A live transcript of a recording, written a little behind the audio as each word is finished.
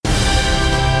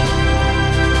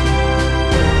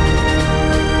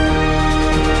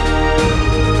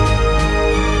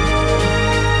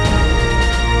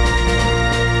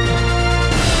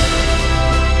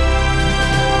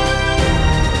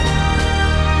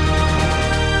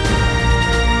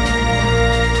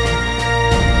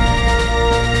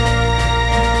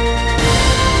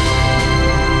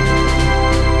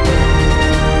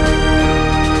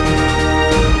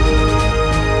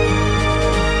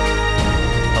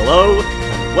Hello,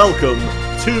 and welcome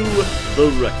to The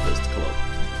Breakfast Club.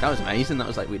 That was amazing. That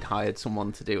was like we'd hired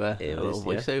someone to do a little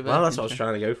voiceover. Well, that's what I was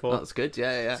trying to go for. That's good,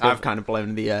 yeah. I've kind of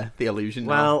blown the illusion now.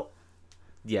 Well,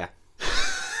 yeah.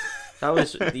 That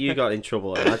was... You got in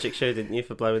trouble at a magic show, didn't you,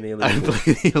 for blowing the I illusion?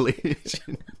 blew the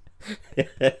illusion.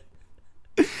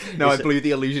 No, I blew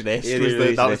the illusionist.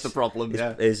 That was the problem,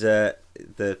 yeah.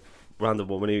 The random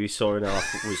woman who you saw in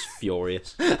half was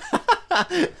furious.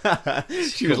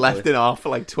 She was left in half for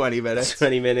like 20 minutes.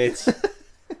 20 minutes.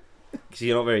 Because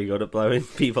you're not very good at blowing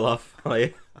people off, are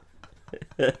you?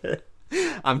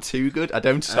 I'm too good. I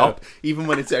don't stop. Even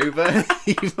when it's over.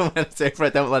 I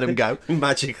don't let him go.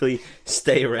 Magically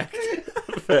stay erect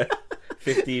for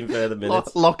 15 further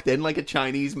minutes. Locked in like a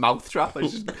Chinese mouthtrap. I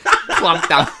just clamped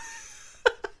down.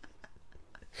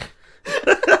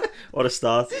 What a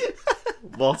start.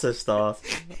 What a start.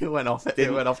 It went off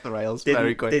the rails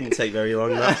very quick. Didn't take very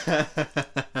long,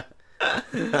 that.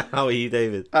 How are you,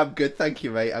 David? I'm good, thank you,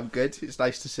 mate. I'm good. It's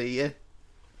nice to see you.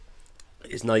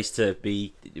 It's nice to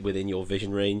be within your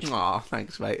vision range. Aw,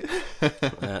 thanks, mate.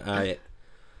 Yeah,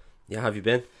 how have you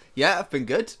been? Yeah, I've been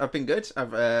good.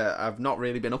 I've not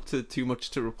really been up to too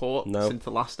much to report since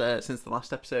the last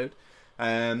episode.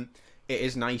 It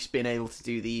is nice being able to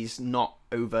do these not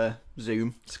over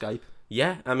Zoom, Skype.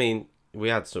 Yeah, I mean, we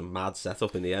had some mad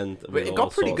setup in the end. But it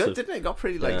got pretty good, didn't it? It got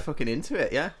pretty fucking into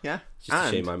it. Yeah. Just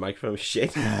a shame my microphone was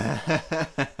shit.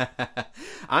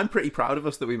 I'm pretty proud of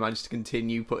us that we managed to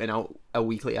continue putting out a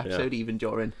weekly episode even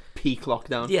during peak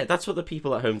lockdown. Yeah, that's what the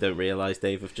people at home don't realise,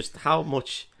 Dave, of just how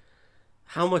much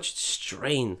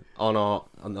strain on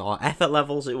our effort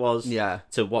levels it was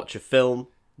to watch a film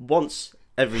once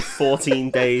every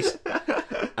 14 days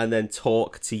and then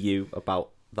talk to you about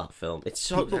that film. It's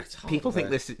so people think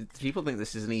this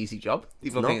is an easy job.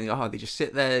 People think they just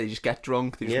sit there, they just get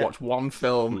drunk, they just watch one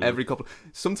film every couple.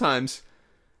 Sometimes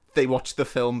they watch the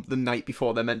film the night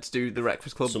before they're meant to do the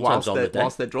Breakfast Club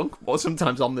whilst they're drunk, or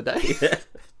sometimes on the day. Yeah.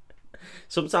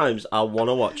 Sometimes I want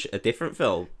to watch a different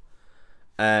film,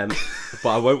 but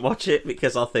I won't watch it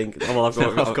because I'll think,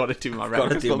 I've got to do my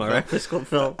Breakfast Club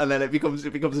film, and then it becomes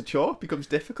a chore, it becomes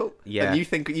difficult. Yeah, and you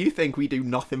think we do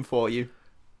nothing for you.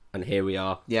 And here we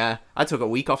are. Yeah, I took a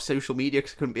week off social media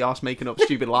because I couldn't be arsed making up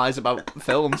stupid lies about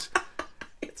films.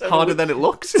 It's harder than it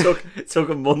looks. It took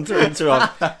a month to enter on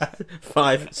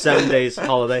 5-7 days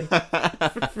holiday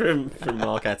from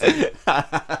Mark Etting.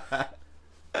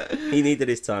 He needed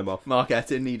his time off. Mark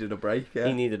Etting needed a break, yeah.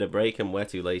 He needed a break and we're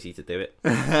too lazy to do it.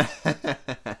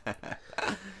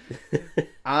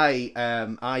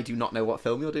 I do not know what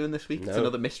film you're doing this week. No, it's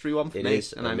another mystery one for me,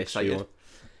 and I'm excited.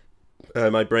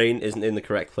 My brain isn't in the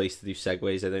correct place to do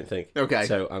segues, I don't think. Okay.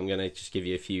 So I'm going to just give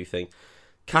you a few things.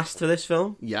 Cast for this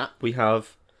film. Yeah. We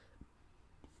have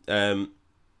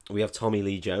Tommy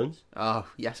Lee Jones. Oh,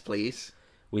 yes, please.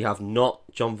 We have not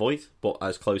Jon Voight, but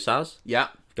as close as. Yeah.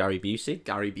 Gary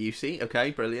Busey.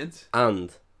 Okay, brilliant.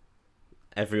 And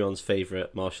everyone's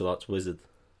favourite martial arts wizard,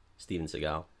 Steven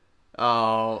Seagal.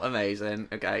 Oh, amazing.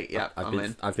 Okay, yeah,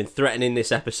 I've been threatening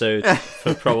this episode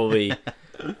for probably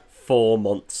 4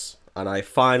 months. And I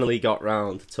finally got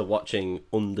round to watching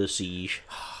Under Siege.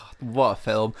 What a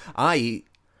film. I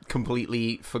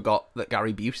completely forgot that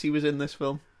Gary Busey was in this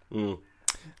film.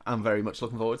 I'm very much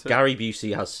looking forward to it. Gary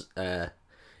Busey has...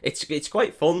 It's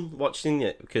quite fun watching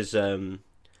it because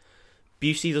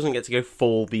Busey doesn't get to go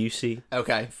full Busey.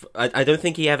 Okay. I don't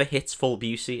think he ever hits full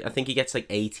Busey. I think he gets like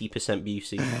 80%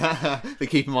 Busey. They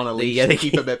keep him on a leash. They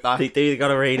keep a bit back. They do. They got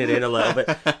to rein it in a little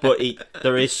bit. But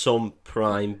there is some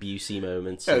prime Busey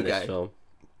moments in this film.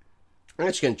 I'm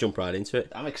just going to jump right into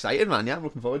it. I'm excited, man. Yeah, I'm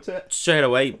looking forward to it. Straight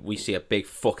away, we see a big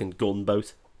fucking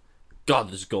gunboat.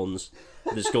 God, there's guns.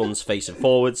 There's guns facing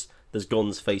forwards. There's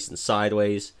guns facing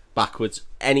sideways, backwards.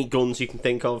 Any guns you can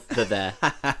think of, they're there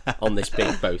on this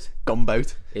big boat.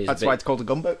 Gunboat. That's why it's called a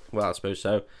gunboat? Well, I suppose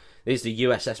so. This is the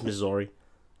USS Missouri.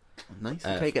 Nice.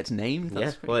 Okay, it gets named.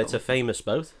 That's cool. It's a famous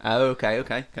boat. Oh,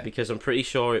 okay. Because I'm pretty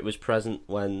sure it was present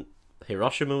when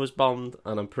Hiroshima was bombed,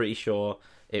 and I'm pretty sure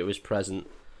it was present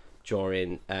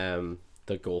during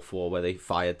the Gulf War where they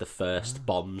fired the first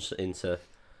bombs into...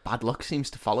 Bad luck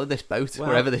seems to follow this boat. Well,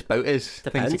 wherever this boat is,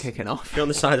 depends. Things are kicking off. If you're on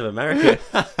the side of America.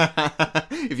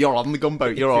 If you're on the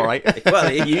gunboat, you're alright.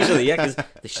 Well, usually, yeah, because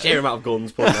the sheer amount of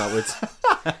guns pointing outwards.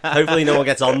 Hopefully no one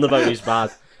gets on the boat who's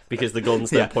bad, because the guns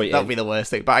then point in. That'd be the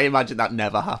worst thing, but I imagine that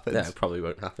never happens. Yeah, it probably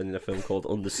won't happen in a film called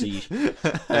Under Siege.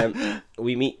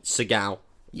 We meet Seagal.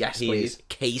 Yes, he please. Is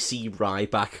Casey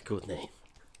Ryback. Good name.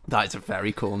 That is a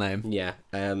very cool name. Yeah,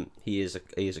 he is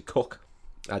a cook.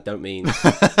 I don't mean...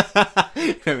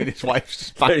 his wife's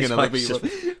just banging other people.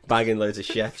 Banging loads of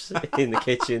chefs in the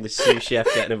kitchen, the sous chef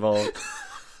getting involved.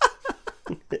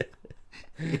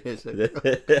 Yes,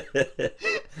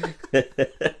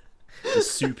 The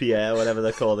soupier, whatever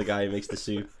they call the guy who makes the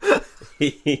soup.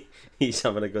 He's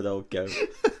having a good old go.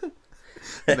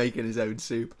 making his own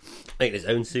soup. Making his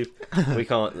own soup.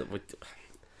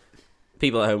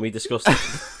 People at home, we discussed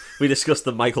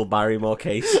the Michael Barrymore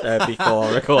case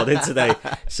before recording today.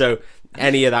 So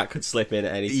any of that could slip in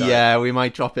at any time. Yeah, we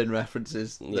might drop in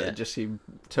references that just seem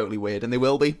totally weird, and they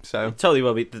will be. So Totally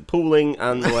will be. The pooling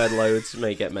and the word loads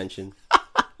may get mentioned.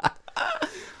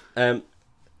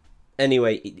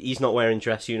 Anyway, he's not wearing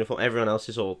dress uniform. Everyone else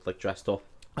is all like dressed up.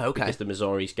 okay, Because the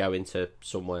Missouris go into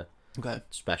somewhere okay,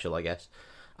 special, I guess.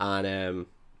 And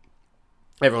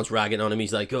everyone's ragging on him.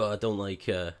 He's like, "Oh, I don't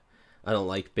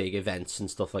like big events and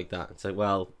stuff like that." It's like,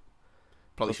 well,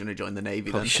 probably shouldn't have joined the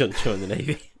Navy. probably Then shouldn't join the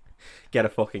Navy. Get a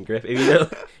fucking grip. If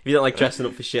you don't like dressing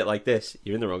up for shit like this,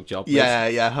 you're in the wrong job.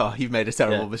 yeah. Oh, you've made a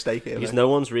terrible Yeah. mistake here. Because Mate. no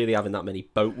one's really having that many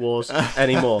boat wars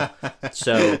anymore.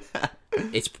 So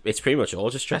it's pretty much all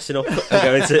just dressing up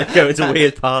and going to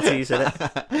weird parties, isn't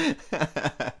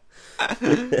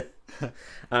it?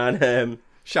 And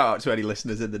Shout out to any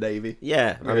listeners in the Navy.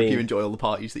 yeah, I mean, if you enjoy all the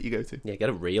parties that you go to. yeah, get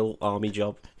a real army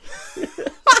job.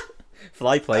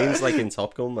 Fly planes like in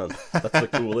Top Gun, man. That's the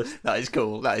coolest. That is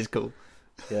cool. That is cool.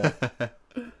 Yeah.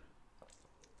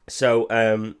 So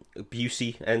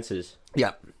Busey enters.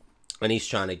 Yeah. And he's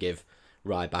trying to give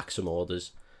Ryback some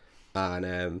orders,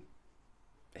 and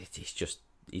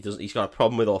he's got a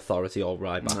problem with authority or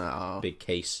Ryback. No. Big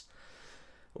case,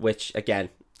 which again,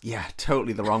 Yeah,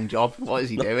 totally the wrong job. What is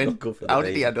he doing? not good for the How did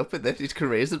he Navy. end up in this? His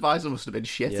careers advisor must have been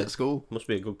shit Yeah. at school. Must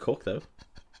be a good cook though.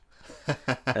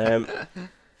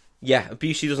 Yeah,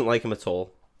 Busey doesn't like him at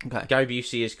all. Okay. Gary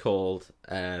Busey is called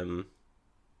I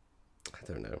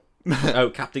don't know. Oh,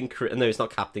 Captain Krill. No, it's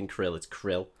not Captain Krill. It's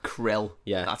Krill. Krill.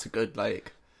 Yeah. That's a good,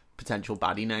 potential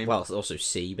baddie name. Well, it's also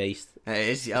sea based. It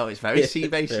is. Oh, it's very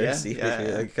sea-based,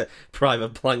 yeah. Like,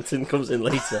 Private Plankton comes in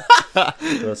later.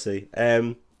 We'll see.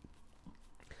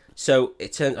 So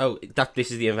it turns. This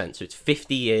is the event. So it's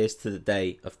 50 years to the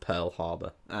day of Pearl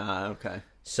Harbor. Okay.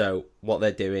 So what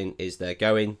they're doing is they're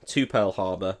going to Pearl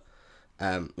Harbor.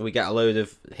 We get a load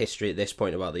of history at this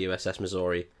point about the USS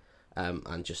Missouri,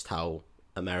 and just how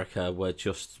America were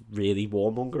just really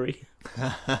warmongery.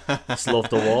 Just loved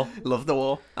the war. Love the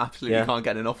war. Absolutely Yeah. can't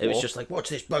get enough It war. was just like, watch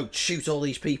this boat shoot all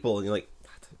these people, and you're like,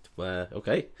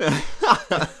 okay,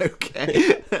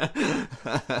 Okay.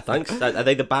 thanks. Are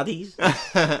they the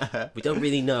baddies? We don't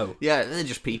really know. Yeah, they're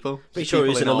just people. Pretty Just sure it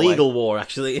people was in an our illegal war,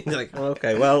 actually. And you're like,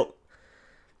 okay, well,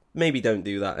 maybe don't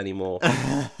do that anymore,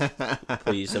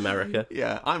 please, America. way.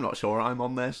 Yeah, I'm not sure I'm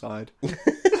on their side.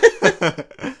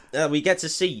 We get to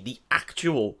see the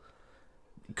actual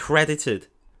credited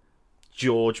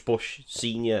George Bush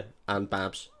Senior and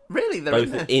Babs, Really? They're both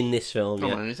in there? in this film. Oh,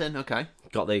 Yeah, amazing. Okay.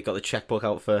 got the checkbook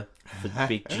out for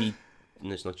big G.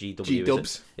 No, it's not GW.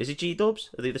 G-dubs. Is it G-dubs?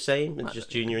 Are they the same? It's just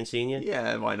junior and senior?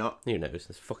 Yeah, why not? Who knows?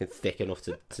 It's fucking thick enough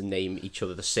to name each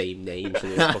other the same name, so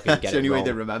they don't fucking It's get the only it way wrong.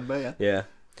 they remember, yeah. Yeah.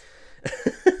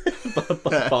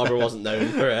 Barbara wasn't known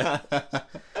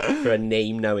for a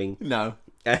name knowing. No.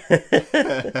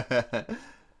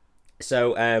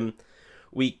 So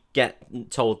we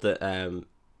get told that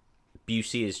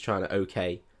Busey is trying to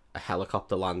okay a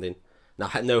helicopter landing. Now,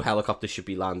 no helicopter should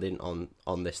be landing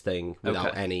on this thing without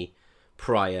Okay. any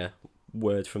prior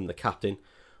word from the captain.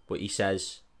 But he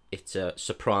says it's a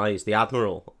surprise. The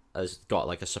Admiral has got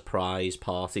like a surprise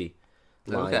party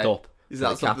lined Okay. up. Is for that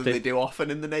the something captain. they do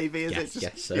often in the Navy? Is Yes, it just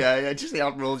yes, so. yeah, just the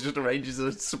Admiral just arranges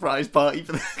a surprise party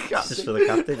for the captain. Just for the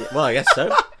captain? Well, I guess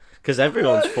so. Because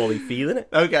everyone's fully feeling it.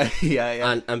 Okay,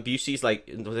 yeah. And Busey's like,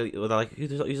 they're like,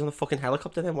 who's on the fucking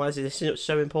helicopter then? Why is this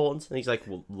so important? And he's like,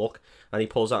 well, look. And he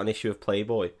pulls out an issue of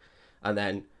Playboy and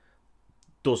then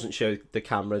doesn't show the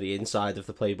camera the inside of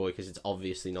the Playboy because it's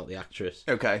obviously not the actress.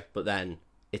 Okay, But then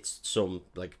it's some,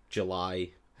 like, July...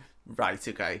 right,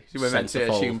 okay. So we're meant to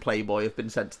Centerfold. assume Playboy have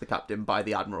been sent to the captain by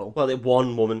the Admiral. Well,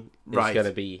 one woman is Right. going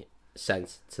to be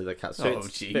sent to the cat. So Oh,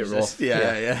 it's a bit Jesus. rough.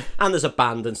 Yeah. And there's a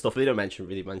band and stuff. But they don't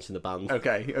really mention the band.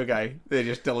 Okay. They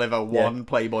just deliver one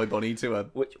Playboy bunny to a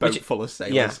boat full of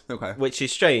sailors. Yeah. Okay. Which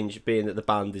is strange, being that the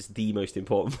band is the most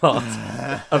important part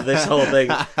of this whole thing,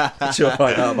 which we'll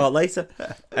find out about later.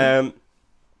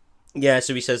 Yeah,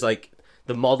 so he says, like,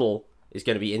 the model is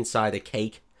going to be inside a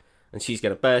cake, and she's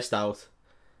going to burst out.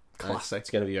 and Classic. It's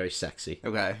going to be very sexy.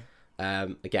 Okay.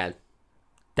 Again,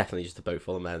 definitely just a boat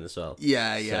full of men as well.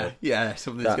 Yeah. So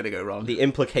Something's that- going to go wrong. The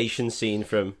implication scene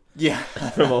from Yeah.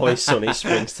 Always Sunny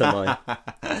springs to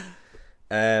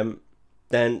mind.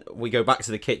 Then we go back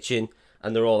to the kitchen,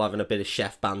 and they're all having a bit of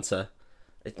chef banter.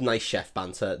 It's nice chef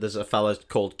banter. There's a fella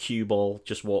called Cue Ball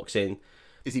just walks in,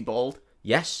 Is he bald?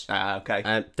 Yes.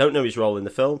 Okay. Don't know his role in the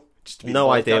film. Just to be No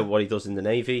bald idea guy. what he does in the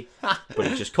Navy. But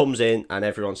he just comes in and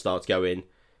everyone starts going,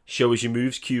 show us your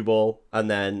moves, cue ball. And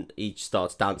then he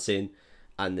starts dancing.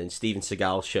 And then Steven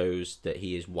Seagal shows that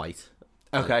he is white.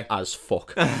 Okay. As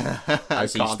fuck.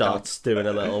 As he starts doing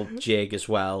a little jig as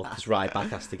well. Because Ryback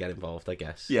has to get involved, I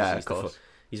guess. Yeah, He's of course.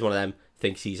 He's one of them,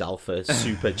 thinks he's alpha,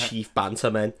 super chief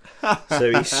banterman.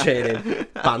 So he's training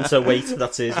banter weight,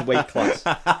 that's his weight class.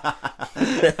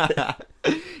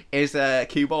 Is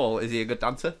Cue Ball, is he a good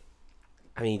dancer?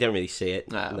 I mean, you don't really see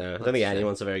it. No, I don't that's think a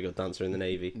anyone's a very good dancer in the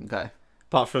Navy. Okay.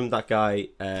 Apart from that guy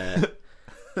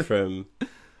from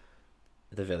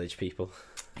The Village People.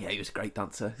 Yeah, he was a great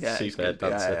dancer. Yeah, he's Superb good.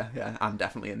 dancer. Yeah. And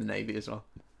definitely in the Navy as well.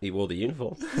 He wore the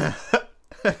uniform.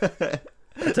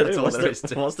 I don't know,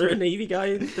 was there a Navy guy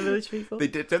in The Village People? They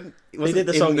did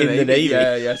the song in the Navy.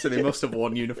 Yeah, so they must have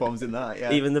worn uniforms in that,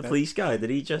 yeah. Even the police guy, did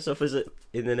he dress up as it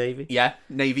in the Navy? Yeah,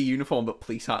 Navy uniform but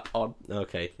police hat on.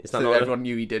 Okay. Is that So not everyone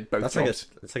knew he did both that's jobs.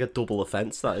 it's like a double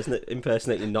offence, that, isn't it?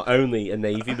 Impersonating not only a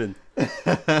Navyman,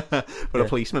 but a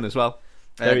policeman as well.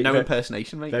 No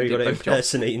impersonation, mate. Very He good did at both jobs.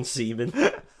 impersonating seamen.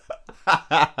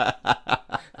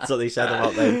 That's what they said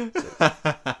about them.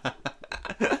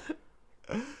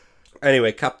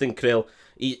 Anyway, Captain Krill,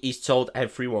 he's told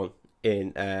everyone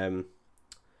in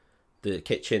the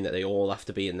kitchen that they all have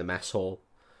to be in the mess hall.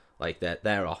 Like,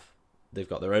 they're off. They've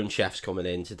got their own chefs coming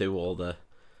in to do all the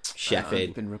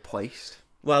chefing. Been replaced.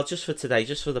 Well, just for today,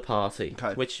 just for the party.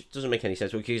 Okay. Which doesn't make any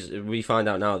sense, because we find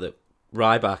out now that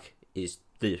Ryback is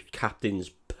the captain's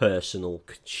personal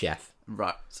chef.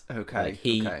 Right, okay. Like,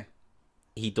 okay.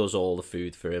 He does all the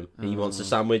food for him. He wants a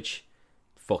sandwich,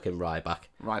 fucking Ryback.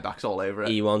 Ryback's all over it.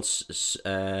 He wants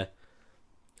a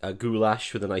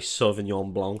goulash with a nice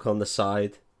Sauvignon Blanc on the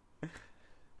side.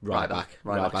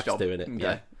 Ryback's job. doing it. Okay.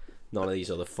 Yeah. None of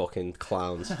these other fucking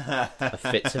clowns are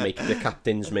fit to make the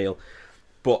captain's meal.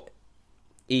 But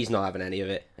he's not having any of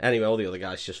it. Anyway, all the other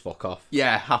guys just fuck off.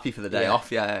 Yeah, happy for the day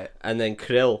off, yeah. And then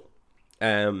Krill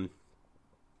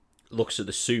looks at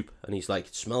the soup and he's like,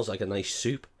 it smells like a nice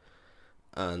soup.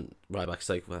 And Ryback's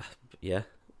like, well, yeah.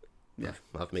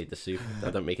 I've made the soup.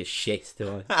 I don't make it shit,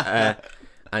 do I?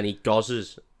 And he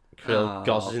gozzes. Krill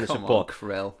gozzes in the soup. But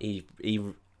Krill.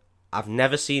 I've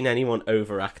never seen anyone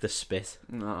overact a spit.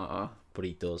 No. But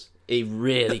he does. He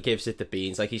really gives it the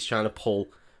beans. Like he's trying to pull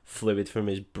fluid from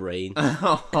his brain.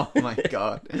 Oh my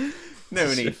god.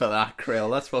 No need for that, Krill.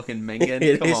 That's fucking minging.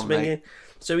 It Come is on, minging. mate.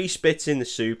 So he spits in the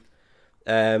soup.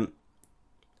 And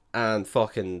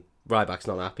fucking Ryback's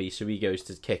not happy. So he goes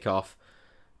to kick off.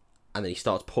 And then he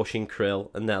starts pushing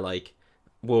Krill. And they're like,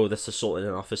 whoa, that's assaulting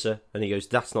an officer. And he goes,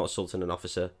 that's not assaulting an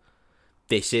officer.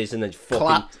 This is. And then fucking...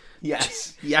 Clap.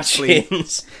 Yes. Yes,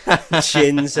 please.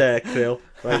 chins Krill.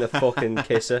 Like the fucking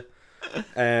kisser.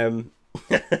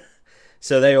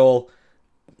 So they all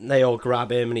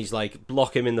grab him and he's like,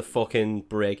 lock him in the fucking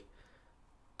brig.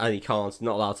 And he can't,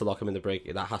 not allowed to lock him in the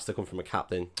brig. That has to come from a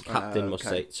captain. Captain must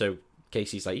say. So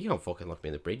Casey's like, you can't fucking lock me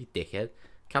in the brig, you dickhead.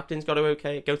 Captain's got to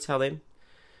okay it, go tell him.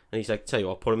 And he's like, tell you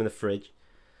what, put him in the fridge.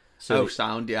 So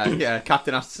sound, yeah. Yeah,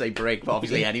 captain has to say brig, but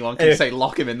obviously anyone can say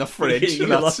lock him in the fridge.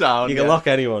 That's sound. You can lock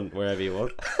anyone wherever you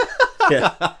want.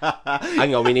 Yeah.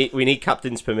 Hang on, we need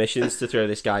captain's permissions to throw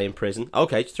this guy in prison.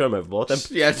 Okay, just throw him overboard then.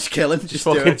 Yeah, just kill him. Just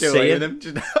fucking do away with him.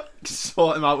 Just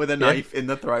sort him out with a knife in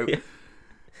the throat. Yeah.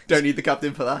 Don't need the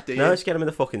captain for that, do you? No, just get him in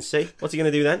the fucking sea. What's he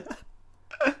going to do then?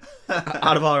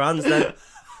 Out of our hands then.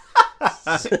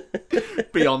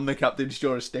 Beyond the captain's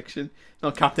jurisdiction.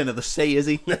 Not captain of the sea, is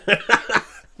he?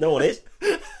 No one is.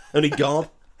 Only God.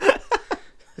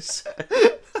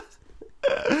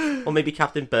 Or maybe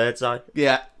Captain Birdseye.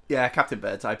 Yeah, Captain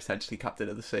Birdseye, potentially captain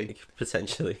of the sea.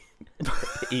 Potentially.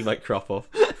 He might crop up.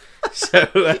 So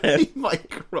he might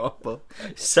crop up.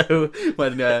 So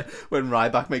when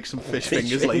Ryback makes some fish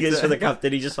fingers later for the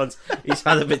captain, he's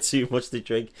had a bit too much to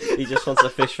drink. He just wants a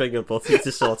fish finger butty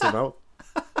to sort him out.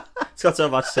 It's got to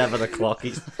about 7 o'clock.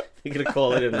 He's going to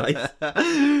call it a night.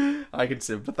 I can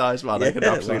sympathise, man. I can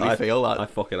absolutely feel that. I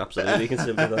fucking absolutely can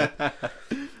sympathise.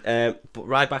 But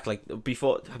Ryback, like,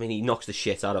 before, I mean, he knocks the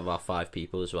shit out of our 5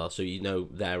 people as well, so you know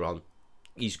they're on.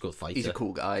 He's a good fighter. He's a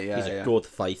cool guy, yeah. He's a good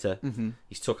fighter. Mm-hmm.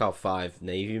 He's took out 5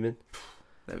 Navymen.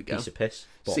 There we go. Piece of piss.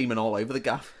 Semen all over the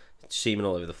gaff. Semen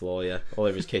all over the floor, yeah. All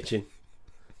over his kitchen.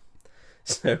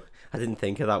 So, I didn't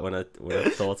think of that when I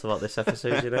thought about this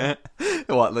episode, you know?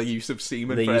 What, the use of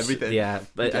semen for everything? Yeah,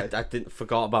 but okay. I didn't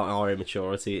forgot about our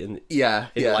immaturity in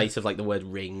in light of like the word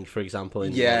ring, for example.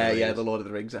 In the Lord of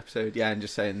the Rings episode. Yeah, and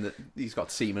just saying that he's got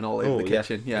semen all over the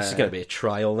kitchen. Yeah, this is going to be a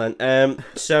trial then.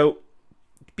 So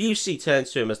Busey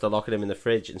turns to him as they're locking him in the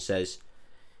fridge and says,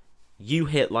 You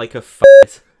hit like a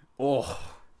f***. Oh,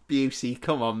 Busey,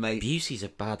 come on, mate. Busey's a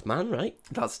bad man, right?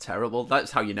 That's terrible.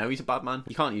 That's how you know he's a bad man.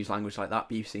 You can't use language like that,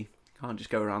 Busey. Can't just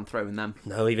go around throwing them.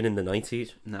 No, even in the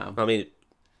 90s. No. I mean,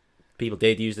 people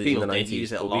did use it in the 90s. People did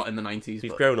use it a lot in the 90s.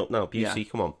 We've grown up now. Busey,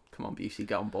 come on. Come on, Busey,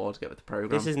 get on board, get with the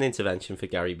programme. This is an intervention for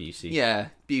Gary Busey. Yeah,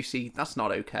 Busey, that's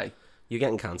not okay. You're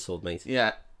getting cancelled, mate.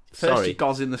 Yeah. First Sorry. you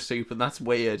gauze in the soup, and that's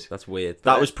weird. That's weird.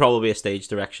 That was probably a stage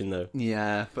direction, though.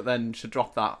 Yeah, but then should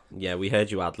drop that. Yeah, we heard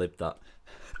you ad-libbed that.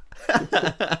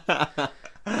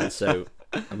 And so,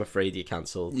 I'm afraid you're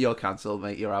cancelled. You're cancelled,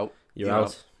 mate. You're out. You're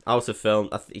out. Out of film.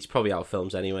 He's probably out of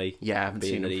films anyway. Yeah, I haven't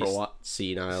seen him for a while.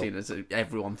 Senile. Seen as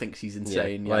everyone thinks he's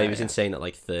insane. Well, he was insane at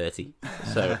like 30.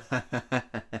 So...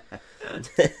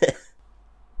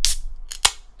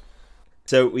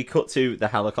 So we cut to the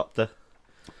helicopter,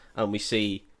 and we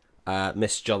see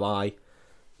Miss July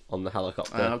on the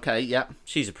helicopter. Okay, yeah.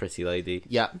 She's a pretty lady.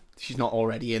 Yeah, she's not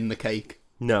already in the cake.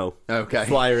 No. Okay.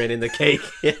 Fly her in the cake.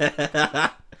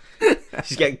 Yeah.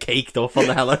 She's getting caked up on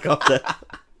the helicopter.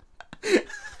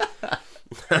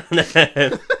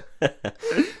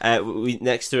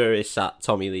 Next to her is sat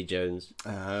Tommy Lee Jones.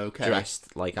 Okay.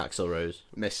 Dressed like Axl Rose.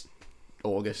 Miss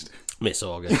August.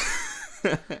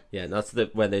 Yeah, that's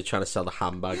when they're trying to sell the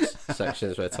handbags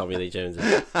sections where Tommy Lee Jones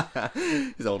is.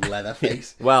 His old leather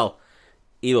face. Well,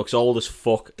 he looks old as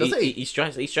fuck. Does he? He's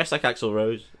dressed like Axl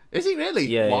Rose. Is he really?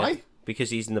 Yeah. Why? Yeah.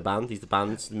 Because he's in the band. He's the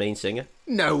band's main singer.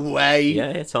 No way.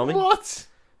 Yeah, Tommy. What?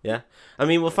 Yeah. I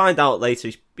mean, we'll find out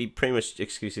later. He pretty much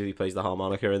exclusively plays the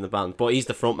harmonica in the band, but he's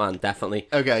the front man, definitely.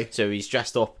 Okay. So he's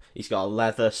dressed up. He's got a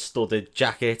leather studded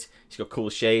jacket. He's got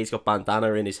cool shades. He's got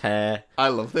bandana in his hair. I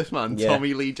love this man, Yeah.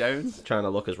 Tommy Lee Jones. Trying to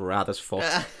look as rad as fuck.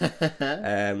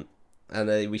 And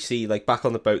we see, like, back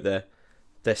on the boat there,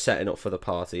 they're setting up for the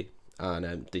party.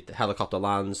 And the helicopter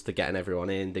lands. They're getting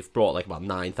everyone in. They've brought, like, about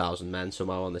 9,000 men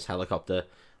somehow on this helicopter,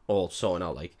 all sorting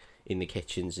out, like, in the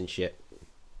kitchens and shit.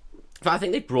 But I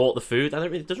think they brought the food.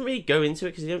 It doesn't really go into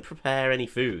it because they don't prepare any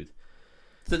food.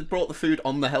 So they brought the food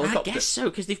on the helicopter? I guess so,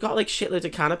 because they've got like shitloads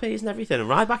of canapes and everything, and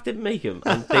Ryback didn't make them,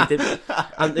 and they didn't,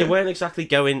 and they weren't exactly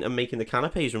going and making the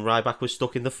canapes when Ryback was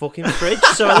stuck in the fucking fridge.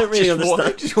 So I don't really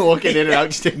understand. Just walking in and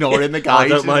out, just ignoring the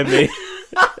guys. Oh, don't mind me.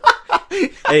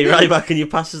 Hey, Ryback, can you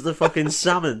pass us the fucking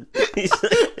salmon?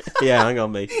 Yeah, hang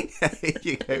on, mate. Here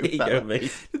you go, Here you fella. go,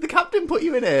 mate. Did the captain put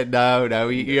you in here? No,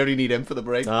 you only need him for the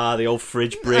break. Ah, the old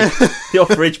fridge brig. The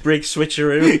old fridge brig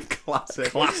switcheroo.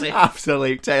 Classic.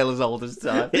 Absolute tale as old as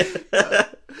time. They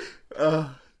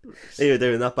were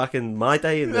doing that back in my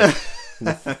day in the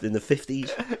 50s.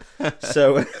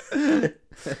 So,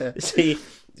 see,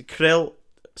 Krill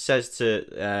says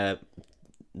to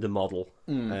the model,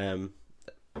 I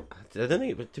don't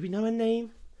think, do we know her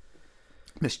name?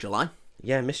 Miss July.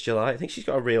 Yeah, Miss July. I think she's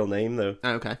got a real name though.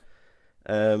 Okay.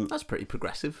 That's pretty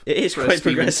progressive. It is for a quite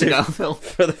Steven progressive Seagal film.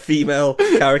 for the female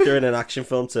character in an action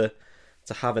film to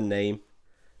have a name.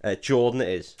 Jordan it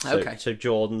is. Okay. So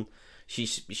Jordan,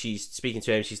 she's speaking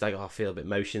to him. She's like, "Oh, I feel a bit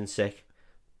motion sick."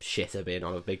 Shit, her being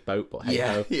on a big boat, but hey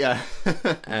ho. Yeah.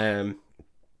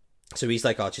 So he's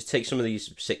like, "Oh, just take some of these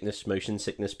motion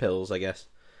sickness pills, I guess."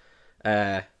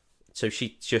 So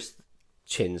she just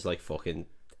chins like fucking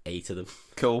 8 of them.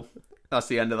 Cool. That's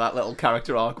the end of that little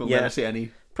character arc. We'll never see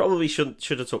any. Probably should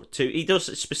have took 2. He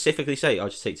does specifically say, "I'll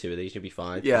just take 2 of these, you'll be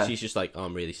fine." Yeah. She's just like, "Oh,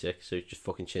 I'm really sick," so just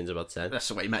fucking chins about 10. That's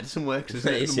the way medicine works,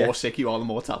 isn't it? It is, The more sick you are, the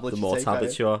more tablets The you more take.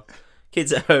 tablets you are.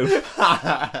 Kids at home,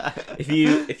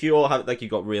 if you all have, like,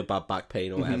 you've got real bad back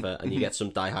pain or whatever, and you get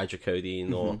some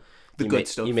dihydrocodeine or The good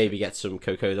stuff. you maybe get some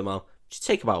cocodamol. Just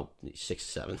take about 6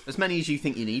 or 7. As many as you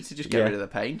think you need to just get Yeah. rid of the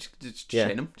pain. Just Yeah.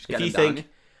 chin them. Just If get you them down. think,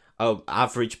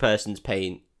 average person's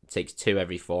pain takes 2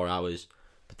 every 4 hours,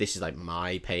 but this is like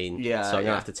my pain. Yeah, So I'm yeah.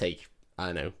 gonna have to take, I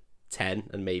don't know, 10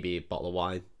 and maybe a bottle of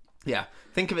wine. Yeah.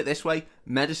 Think of it this way.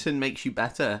 Medicine makes you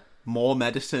better. More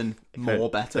medicine, more Only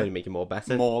better. make it more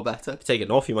better. More better. Take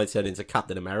it off, you might turn into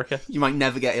Captain America. You might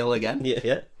never get ill again.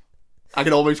 Yeah. I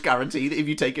can almost guarantee that if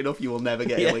you take enough, you will never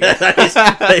get ill Yeah, again.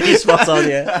 that is spot on,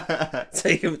 yeah.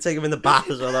 Take him in the bath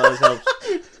as well, that always helps.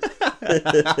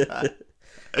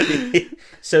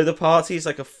 So the party is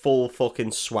like a full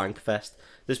fucking swank fest.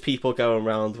 There's people going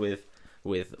around with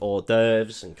hors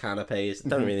d'oeuvres and canapes.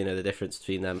 Don't really know the difference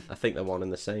between them. I think they're one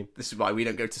and the same. This is why we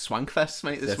don't go to Swankfests,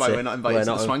 mate. This That's is why it. we're not invited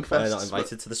to the Swankfests. We're not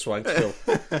invited to the swank still.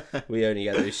 We only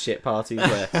get those shit parties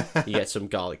where you get some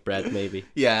garlic bread, maybe.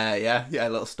 Yeah. A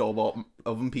little store-bought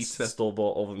oven pizza.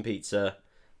 Store-bought oven pizza.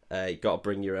 You got to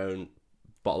bring your own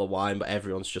bottle of wine, but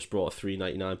everyone's just brought a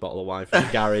 $3.99 bottle of wine from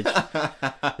the garage.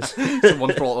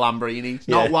 Someone's brought Lamborghini,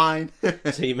 not wine.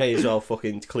 So you may as well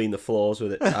fucking clean the floors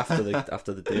with it after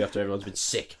everyone's been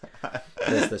sick.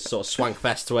 There's this sort of swank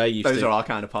fest where you Those are our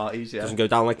kind of parties, yeah. Doesn't go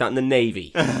down like that in the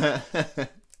Navy.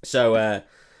 So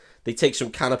they take some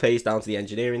canapes down to the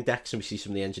engineering decks, and we see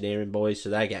some of the engineering boys, so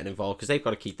they're getting involved because they've got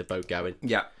to keep the boat going.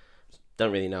 Yeah.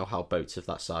 Don't really know how boats of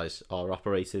that size are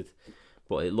operated,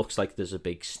 but it looks like there's a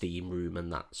big steam room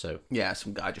and that. So yeah,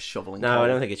 some guy just shoveling. No, coal. I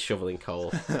don't think it's shoveling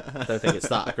coal. I don't think it's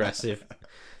that aggressive.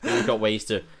 We've got ways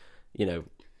to,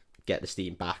 get the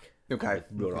steam back. Okay.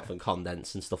 Run off and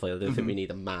condense and stuff like that. I don't think we need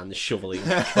a man shoveling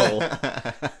coal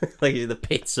like in the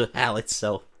pits of hell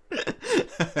itself.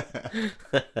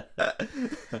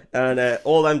 And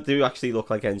all them do actually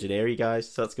look like engineering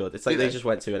guys, so that's good. It's like they just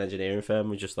went to an engineering firm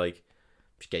and just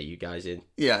get you guys in.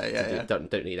 Yeah.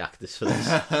 Don't need actors for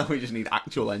this. We just need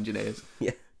actual engineers.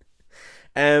 Yeah.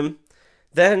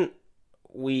 Then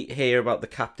we hear about the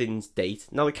captain's date.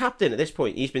 Now the captain at this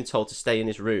point, he's been told to stay in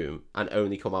his room and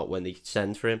only come out when they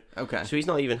send for him. Okay. So he's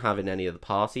not even having any of the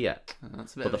party yet.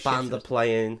 That's a bit But of the band are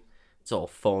playing. It's all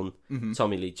fun. Mm-hmm.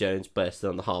 Tommy Lee Jones bursting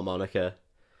on the harmonica.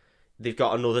 They've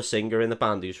got another singer in the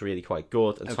band who's really quite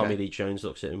good, and Tommy Lee Jones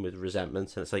looks at him with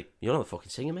resentment, and it's like, you're not a fucking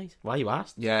singer, mate. Why you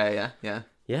asked? Yeah.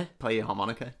 Yeah. Play your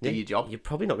harmonica. Do your job. You're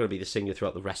probably not going to be the singer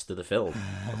throughout the rest of the film.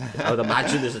 I would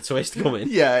imagine there's a twist coming.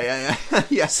 Yeah.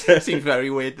 Yes. It seems very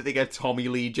weird that they get Tommy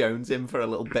Lee Jones in for a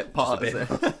little bit part.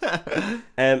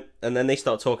 And then they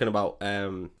start talking about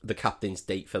the captain's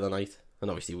date for the night, and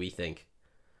obviously we think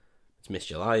it's Miss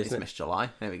July, isn't it? It's Miss July.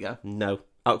 There we go. No.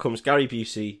 Out comes Gary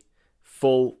Busey,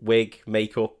 full wig,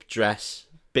 makeup, dress,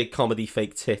 big comedy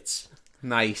fake tits.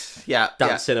 Nice. Yeah.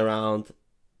 Dancing around.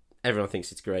 Everyone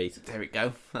thinks it's great. There we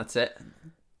go. That's it.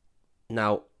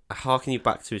 Now, I harken you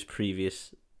back to his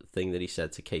previous thing that he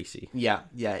said to Casey. Yeah.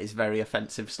 His very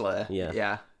offensive slur.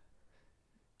 Yeah.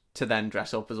 To then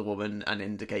dress up as a woman and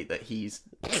indicate that he's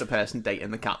the person dating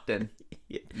the captain.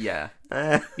 Yeah.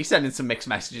 He's sending some mixed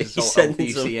messages. He's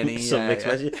sending some mixed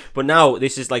messages. But now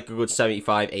this is like a good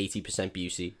 75-80%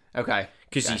 Busey. Okay.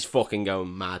 Because he's fucking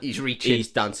going mad. He's reaching. He's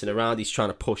dancing around. He's trying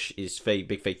to push his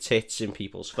big fake tits in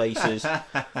people's faces.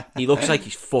 He looks like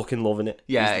he's fucking loving it.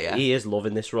 Yeah. He is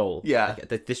loving this role. Yeah.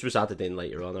 This was added in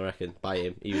later on, I reckon, by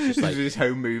him. He was just like... This was his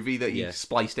home movie that he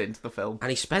spliced into the film. And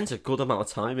he spends a good amount of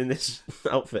time in this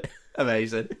outfit.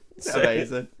 Amazing.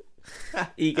 Amazing.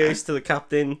 He goes to the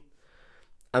captain,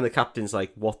 and the captain's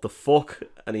like, what the fuck?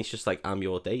 And he's just like, I'm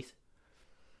your date.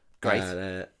 Great.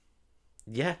 And,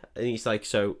 and he's like,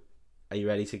 so... Are you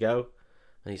ready to go?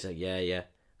 And he's like, yeah.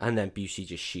 And then Busey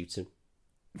just shoots him.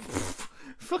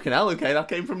 Fucking hell, okay, that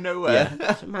came from nowhere.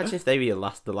 Yeah. So imagine if they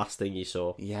were the last thing you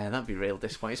saw. Yeah, that'd be real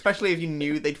disappointing. Especially if you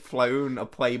knew they'd flown a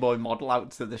Playboy model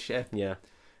out to the ship. Yeah.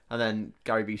 And then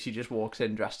Gary Busey just walks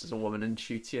in dressed as a woman and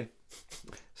shoots you.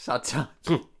 Sad time.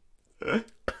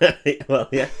 Well,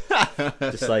 yeah.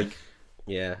 Just like,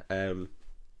 yeah. I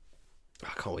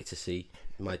can't wait to see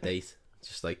my date.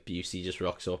 Just like Busey just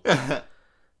rocks up.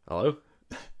 Hello?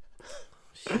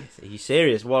 Shit, are you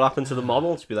serious? What happened to the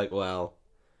model? To be like, well,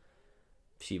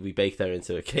 we baked her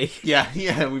into a cake. Yeah,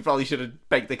 we probably should have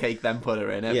baked the cake then put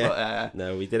her in it. Yeah. But,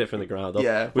 no, we did it from the ground up.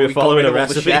 Yeah, we were following a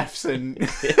recipe. The chefs and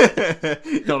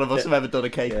none of us have ever done a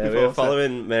cake before. We were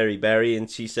following Mary Berry, and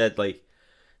she said like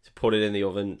to put it in the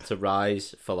oven to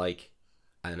rise for like,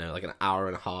 I don't know, like an hour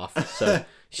and a half. So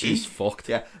she's fucked.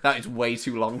 Yeah, that is way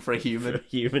too long for a human. For a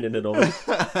human in an oven.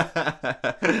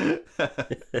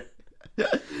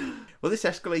 Well, this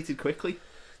escalated quickly.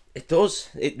 It does.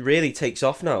 It really takes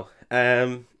off now.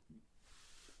 Then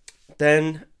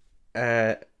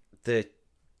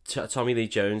Tommy Lee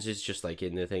Jones is just like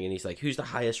in the thing, and he's like, who's the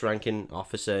highest ranking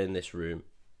officer in this room?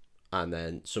 And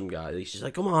then some guy, he's just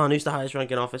like, come on, who's the highest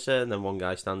ranking officer? And then one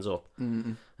guy stands up.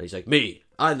 And he's like, me,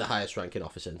 I'm the highest ranking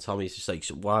officer. And Tommy's just like,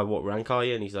 so what rank are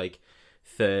you? And he's like,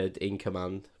 third in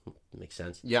command. Makes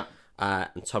sense. Yeah.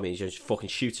 And Tommy just fucking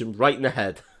shoots him right in the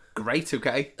head. Great,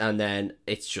 okay. And then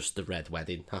it's just the Red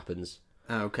Wedding happens.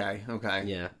 Okay.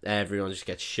 Yeah, everyone just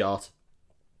gets shot.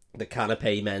 The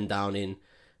canapé men down in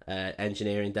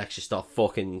engineering decks just start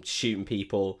fucking shooting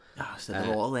people. Oh, so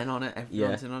they're all in on it.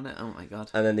 Everyone's in on it. Oh my god.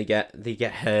 And then they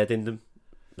get herd in them.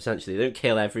 Essentially, they don't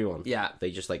kill everyone. Yeah.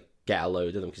 They just like get a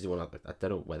load of them because they want. I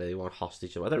don't know whether they want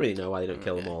hostage or I don't really know why they don't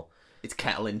kill them all. It's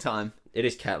kettling time. It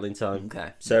is kettling time.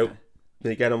 Okay. So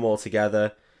they get them all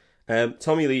together.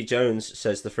 Tommy Lee Jones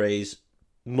says the phrase,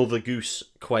 Mother Goose,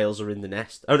 quails are in the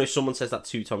nest. Oh no, someone says that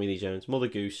to Tommy Lee Jones. Mother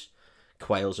Goose,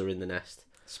 quails are in the nest.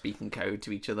 speaking code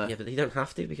to each other. Yeah, but they don't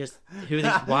have to, because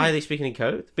why are they speaking in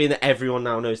code? Being that everyone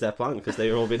now knows their plan because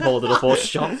they've all been holding up or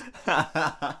shot.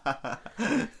 I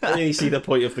don't really see the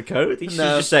point of the code. You should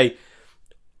just say,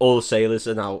 all sailors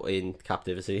are now in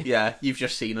captivity. Yeah, you've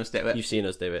just seen us do it. You've seen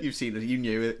us do it. You've seen us. You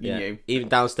knew it. You knew. Even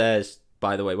downstairs,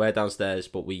 by the way, we're downstairs,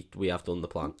 but we have done the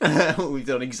plan. We've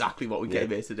done exactly what we came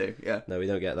here to do. Yeah. No, we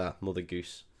don't get that. Mother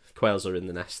goose. Quails are in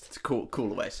the nest. It's a cool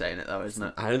way of saying it, though, isn't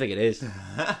it? I don't think it is.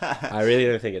 I really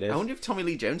don't think it is. I wonder if Tommy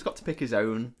Lee Jones got to pick his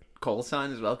own call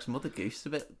sign as well, because Mother Goose is a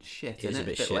bit shit, It is isn't a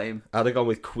bit shit. Lame. I'd have gone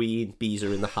with Queen, bees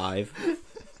are in the hive.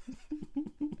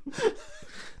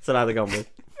 That's what I'd have gone with.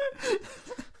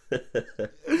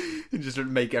 And just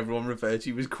make everyone refer to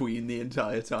you as Queen the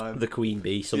entire time. The queen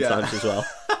bee sometimes as well.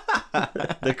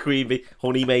 The queen bee.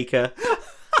 Honeymaker.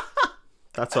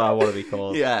 That's what I want to be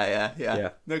called. Yeah.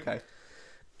 Okay.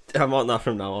 I want that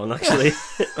from now on, actually.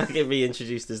 I can be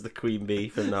introduced as the queen bee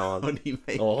from now on.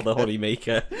 Honeymaker. Or the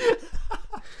honeymaker.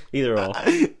 Either or.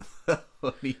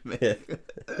 Honeymaker.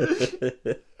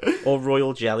 Or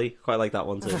royal jelly. Quite like that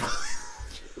one too.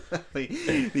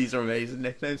 These are amazing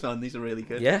nicknames, man. These are really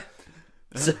good. Yeah.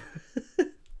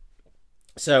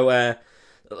 So a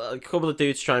couple of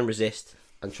dudes try and resist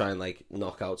and try and like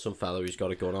knock out some fella who's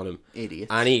got a gun on him. Idiot.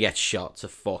 And he gets shot to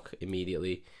fuck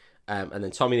immediately. And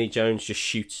then Tommy Lee Jones just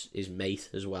shoots his mate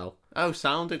as well. Oh,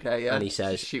 sound okay, yeah. And he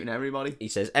says, just shooting everybody. He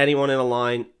says, anyone in a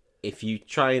line, if you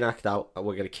try and act out,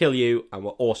 we're going to kill you, and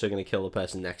we're also going to kill the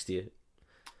person next to you.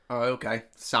 Oh, okay.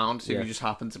 Sound. So Yeah. you just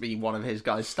happen to be one of his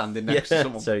guys standing next to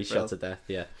someone. So he's shot to death,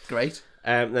 yeah. Great.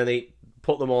 Then they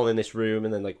put them all in this room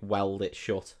and then like weld it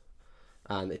shut.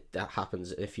 And that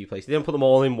happens in a few places. They don't put them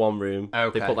all in one room.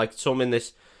 Okay. They put like some in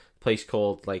this place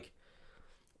called like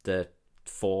the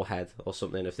forehead or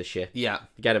something of the ship. Yeah.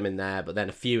 Get them in there, but then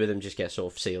a few of them just get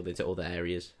sort of sealed into other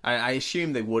areas. I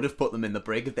assume they would have put them in the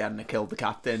brig if they hadn't killed the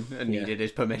captain and needed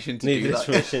his permission to do that.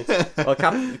 Permission. Well,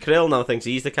 Krill now thinks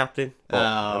he's the captain. But,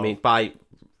 I mean,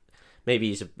 maybe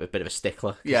he's a bit of a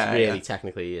stickler. Yeah, really, yeah.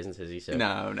 technically, he isn't, is he? So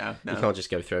No. you can't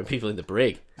just go throwing people in the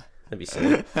brig. That'd be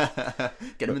silly.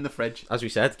 Get them in the fridge. As we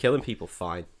said, killing people,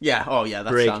 fine. Yeah. Oh, yeah.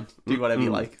 That's Brig. sound. Do whatever you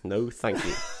like. No, thank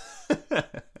you.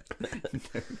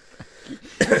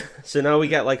 So now we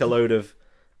get like a load of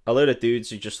dudes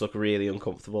who just look really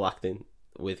uncomfortable acting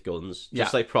with guns,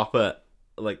 just like proper,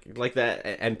 like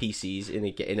they're NPCs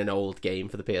in an old game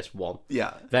for the PS1.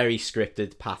 Yeah. Very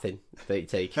scripted pathing they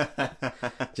take,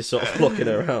 just sort of looking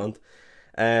around.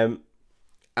 And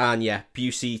yeah,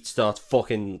 Busey starts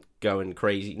fucking going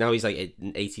crazy. Now he's like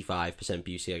an 85%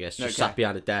 Busey, I guess, just sat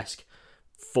behind a desk,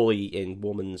 fully in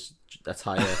woman's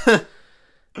attire.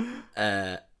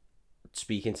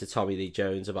 Speaking to Tommy Lee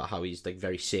Jones about how he's like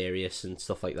very serious and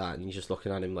stuff like that, and he's just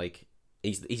looking at him like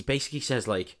he's basically says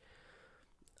like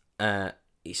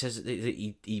he says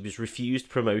that he was refused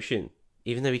promotion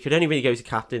even though he could only really go to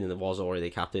captain and there was already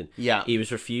a captain. Yeah, he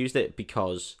was refused it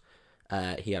because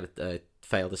he had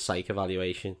failed a psych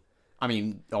evaluation. I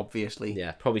mean, obviously.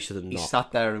 Yeah, probably should have not. He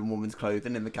sat there in woman's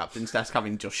clothing in the captain's desk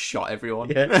having just shot everyone.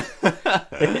 Yeah.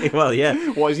 Well,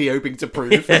 yeah. What is he hoping to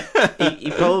prove? He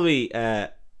probably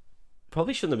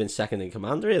shouldn't have been second in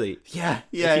command, really. Yeah.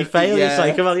 If you fail your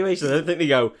psych evaluation, I don't think they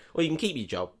go, well, you can keep your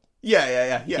job.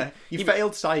 Yeah. You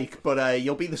failed psych, but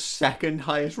you'll be the second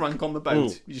highest rank on the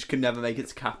boat. You just can never make it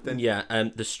to captain. Yeah,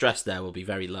 and the stress there will be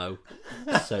very low.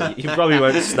 So you probably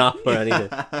won't snap or anything.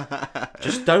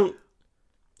 Just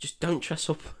don't dress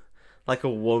up like a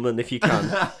woman if you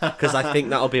can, because I think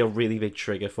that'll be a really big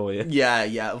trigger for you.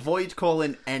 Yeah. Avoid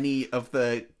calling any of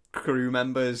the crew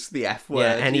members the F word.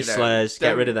 Yeah, any slurs,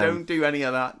 get rid of them. Don't do any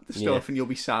of that stuff and you'll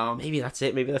be sound. Maybe that's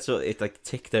it. Maybe that's what it like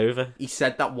ticked over. He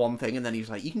said that one thing and then he was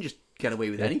like, you can just get away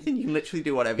with anything. You can literally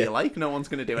do whatever you like. No one's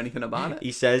going to do anything about it.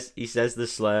 He says the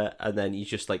slur and then you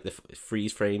just like the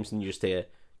freeze frames and you just hear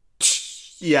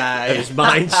yeah. His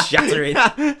mind's shattering.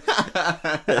 And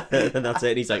that's it.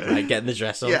 And he's like, right, get in the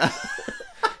dress on. Yeah.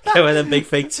 Go with them big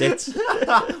fake tits.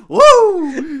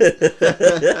 Woo!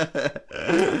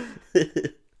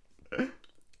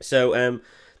 So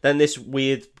then this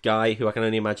weird guy who I can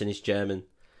only imagine is German.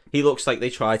 He looks like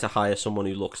they try to hire someone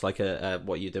who looks like a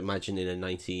what you'd imagine in a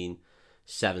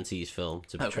 1970s film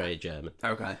to portray a German.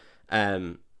 Okay.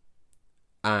 And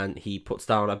he puts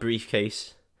down a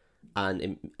briefcase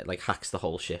and like hacks the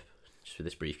whole ship just with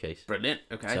this briefcase. Brilliant.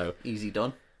 Okay. So easy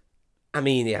done. I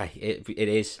mean, yeah, it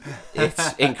is.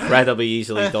 It's incredibly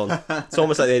easily done. It's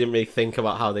almost like they didn't really think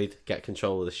about how they'd get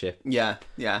control of the ship. Yeah.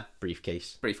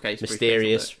 Briefcase.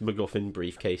 Mysterious MacGuffin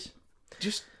briefcase.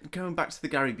 Just going back to the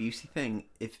Gary Busey thing,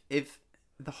 if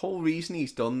the whole reason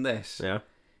he's done this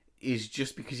is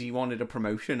just because he wanted a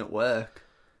promotion at work,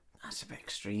 That's a bit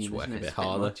extreme. Just work isn't a it? bit It's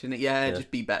harder. much, isn't it? Yeah,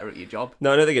 just be better at your job.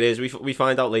 No, I don't think it is. We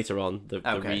find out later on the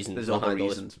Okay, reasons there's behind other all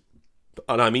this. reasons.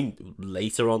 And I mean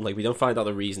later on, like we don't find out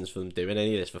the reasons for them doing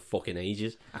any of this for fucking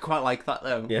ages. I quite like that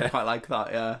though. Yeah. I quite like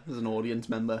that. Yeah, as an audience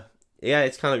member. Yeah,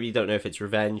 it's kind of, you don't know if it's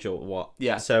revenge or what.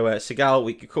 Yeah. So Seagal,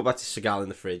 we could cut back to Seagal in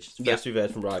the fridge. It's the Yeah. first we've heard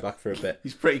from Ryback for a bit.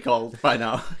 He's pretty cold by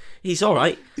now. He's all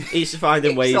right. He's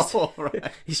finding ways. He's all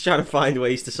right. He's trying to find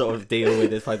ways to sort of deal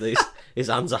with it. Like his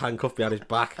hands are handcuffed behind his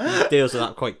back. He deals with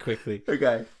that quite quickly.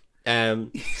 Okay.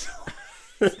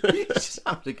 He's just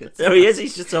having a good time. No, he is.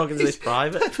 He's just talking to this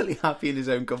private. Perfectly happy in his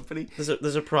own company.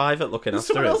 There's a private looking There's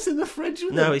after someone him. else in the fridge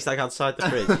with No, him. he's like outside the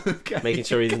fridge, Okay. making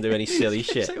sure he doesn't do any silly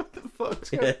shit. Say, what the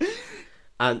fuck's Yeah.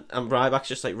 And Ryback's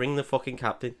just like, ring the fucking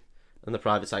captain. And the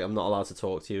private's like, I'm not allowed to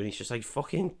talk to you. And he's just like,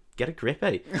 fucking get a grip,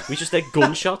 eh? We just heard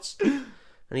gunshots. And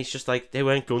he's just like, they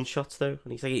weren't gunshots though.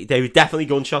 And he's like, they were definitely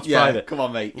gunshots, Yeah, private. come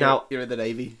on, mate. Now- You're in the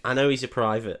Navy. I know he's a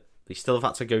private, but he still have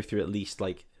had to go through at least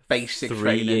like Basic 3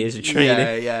 training. years of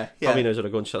training. Yeah. Probably knows what a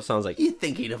gunshot sounds like. You'd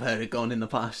think he'd have heard a gun in the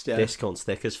past, yeah. This cunt's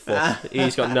thick as fuck.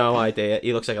 He's got no idea.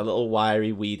 He looks like a little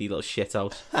wiry, weedy little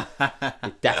shithouse.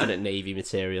 Definite Navy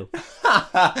material.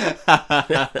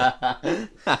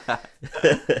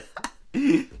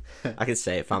 I can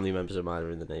say it. Family members of mine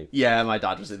are in the Navy. Yeah, my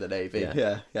dad was in the Navy.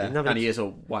 Yeah. Yeah. You've never- And he is a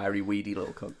wiry, weedy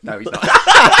little cunt. No, he's not.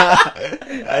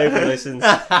 I hope he listens.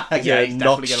 Yeah, he's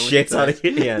knock definitely gonna shit listen out to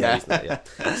of you. Yeah, no, Yeah. he's not, yeah.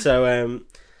 So,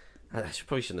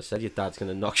 probably shouldn't have said your dad's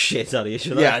going to knock shit out of you,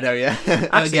 should I? Yeah, I know, yeah.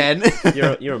 Again.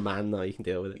 You're a man now. You can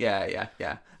deal with it. Yeah.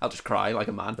 I'll just cry like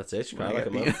a man. That's it. Just cry When I like a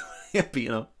get man. Get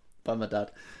beaten up by my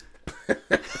dad.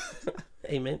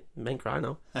 Hey, men cry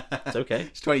now. It's okay.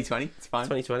 It's 2020. It's fine.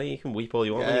 2020, you can weep all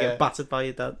you want when you Yeah. get battered by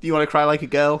your dad. Do you want to cry like a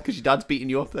girl because your dad's beating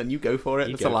you up? Then you go for it.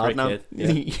 You It's go for allowed it, now. kid.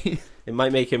 Yeah. It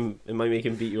might make him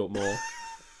beat you up more.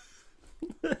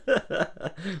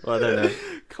 Well, I don't know.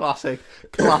 Classic,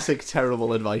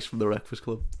 terrible advice from the Breakfast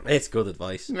Club. It's good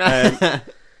advice.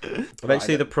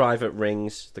 Eventually, the private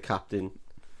rings the captain.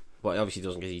 Well, obviously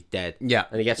doesn't because he's dead. Yeah.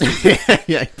 And he gets.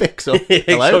 Yeah, he picks up. So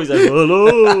Hello? he's like, hello.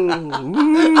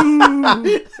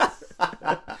 Ooh.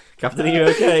 Captain, are you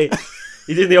okay?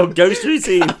 You did the old ghost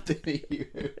routine.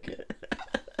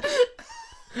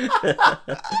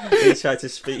 He tried to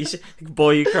speak.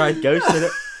 Boy, you cried ghost, didn't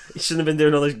it? He shouldn't have been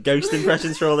doing all those ghost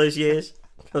impressions for all those years.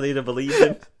 I'd have believed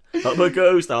him. I'm a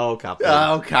ghost. Oh, Captain.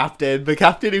 Oh, Captain. The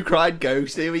Captain who cried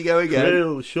ghost. Here we go again.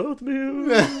 Krill, shot me.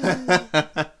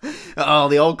 Oh,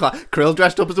 the old Krill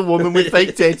dressed up as a woman with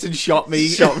fake tits and shot me.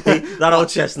 That old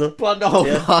chestnut. Planned a whole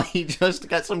Yeah. party just to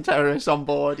get some terrorists on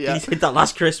board, yeah. You did that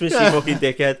last Christmas, you fucking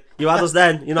dickhead. You had us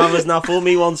then. You know have us now. Fool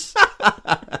me once.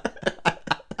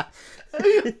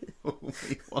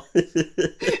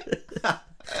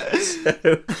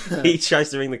 So he tries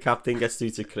to ring the captain, gets through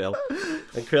to Krill.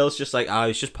 And Krill's just like,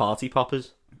 it's just party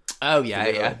poppers. Oh,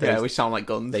 yeah. Yeah, We sound like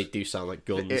guns. They do sound like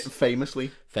guns.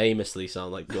 Famously. Famously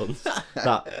sound like guns.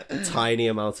 That tiny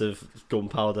amount of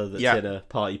gunpowder that's Yeah. in a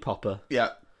party popper. Yeah.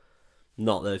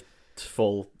 Not the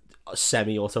full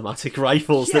semi-automatic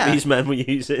rifles Yeah. that these men were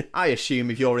using. I assume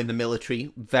if you're in the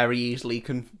military, very easily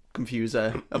confuse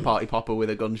a party popper with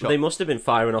a gunshot. They must have been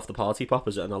firing off the party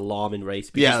poppers at an alarming rate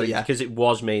because, because it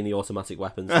was mainly automatic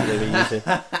weapons that they were using.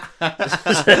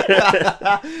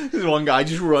 There's one guy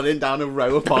just running down a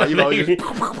row of party poppers.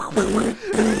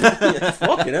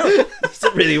 Fucking hell. He's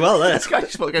done really well there. This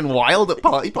guy's fucking wild at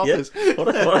party poppers. Yeah.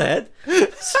 What a head.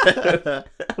 So,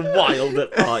 wild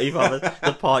at party poppers.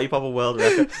 The party popper world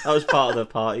record. That was part of the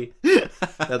party.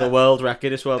 They're the world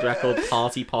record. This world record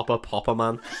party popper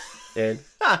man. In.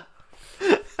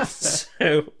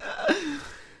 So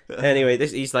anyway,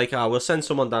 he's like, we'll send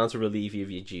someone down to relieve you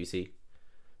of your duty.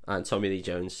 And Tommy Lee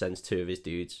Jones sends 2 of his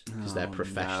dudes because they're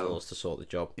professionals to sort the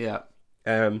job. Yeah.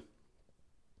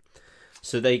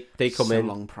 So they come So in.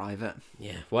 long private.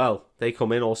 Yeah, well, they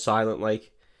come in all silent,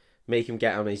 like, make him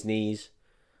get on his knees,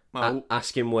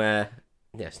 ask him where.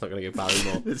 Yeah, it's not going to go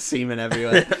Barrymore. There's semen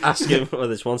everywhere. Ask him. Well,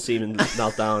 there's one semen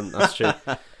knelt down. That's true.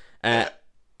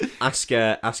 Ask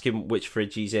him which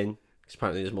fridge he's in. Because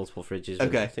apparently there's multiple fridges.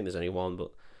 Okay. I think there's only one,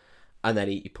 but. And then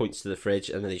he points to the fridge,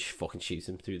 and then they just fucking shoot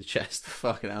him through the chest.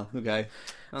 Fucking hell. Okay.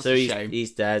 That's So a shame.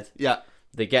 he's dead. Yeah.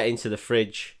 They get into the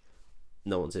fridge.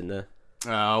 No one's in there.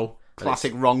 Oh.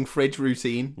 Classic wrong fridge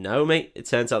routine. No, mate. It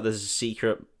turns out there's a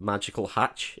secret magical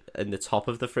hatch in the top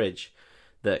of the fridge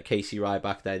that Casey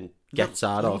Ryback then gets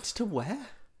out of. Leads to where?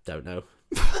 Don't know.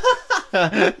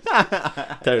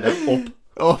 Don't know.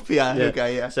 Up, yeah.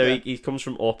 Okay, yeah. So yeah. he comes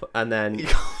from up and then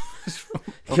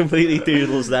completely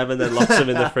doodles them and then locks them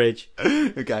in the fridge.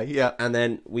 Okay, yeah. And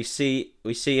then we see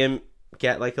him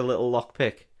get like a little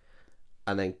lockpick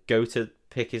and then go to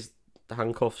pick his the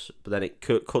handcuffs, but then it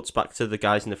cuts back to the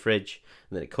guys in the fridge,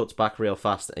 and then it cuts back real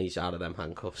fast, and he's out of them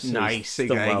handcuffs. So Nice. he's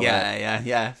Okay. done well there.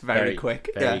 Yeah. Very quick.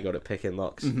 Very Yeah. good at picking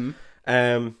locks. Mhm.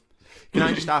 Can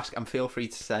I just ask, and feel free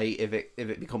to say if it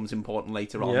becomes important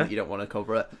later on Yeah. that you don't want to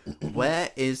cover it, where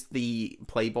is the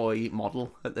Playboy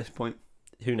model at this point?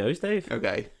 Who knows, Dave?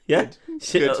 Okay. Yeah.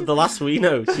 Good. The last we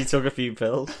know, she took a few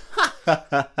pills.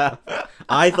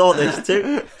 I thought this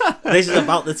too. This is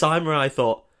about the time where I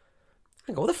thought,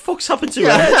 hang on, what the fuck's happened to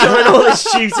her during all this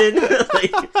shooting?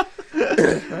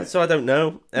 Like, so I don't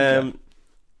know.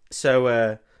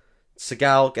 So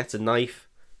Seagal gets a knife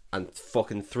and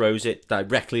fucking throws it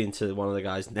directly into one of the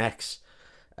guy's necks.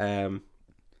 And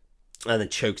then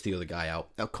chokes the other guy out.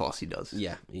 Of course he does.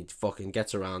 Yeah, he fucking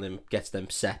gets around him, gets them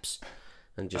seps,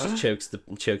 and just chokes a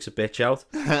bitch out.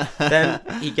 Then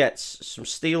he gets some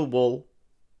steel wool,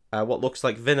 what looks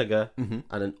like vinegar, and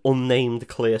an unnamed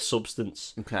clear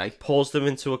substance. Okay. Pours them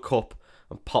into a cup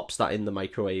and pops that in the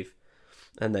microwave,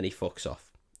 and then he fucks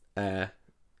off. And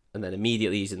then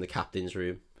immediately he's in the captain's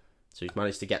room. So he's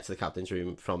managed to get to the captain's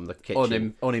room from the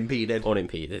kitchen. Unimpeded.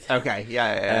 Unimpeded. Okay,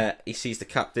 yeah. He sees the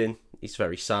captain. He's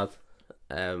very sad.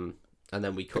 And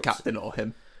then we cut. The captain or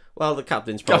him? Well, the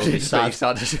captain's probably sad.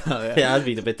 Sad as well, yeah. Yeah, I'd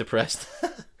be a bit depressed.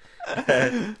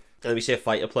 And then we see a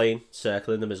fighter plane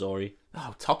circling the Missouri.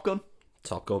 Oh, Top Gun.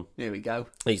 Top Gun. Here we go.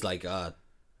 He's like, I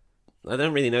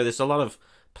don't really know. There's a lot of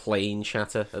plane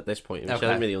chatter at this point, which I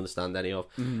don't really understand any of.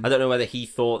 I don't know whether he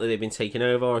thought that they'd been taken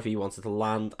over or if he wanted to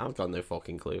land. I've got no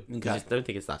fucking clue. Okay. I don't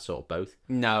think it's that sort of both.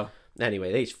 No.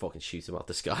 Anyway, they just fucking shoot him out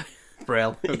the sky.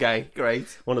 Brill. Okay, great.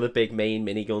 One of the big main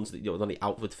miniguns, on the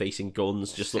outward-facing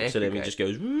guns, just looks at him and just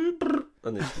goes,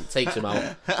 and it takes him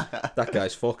out. That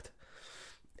guy's fucked.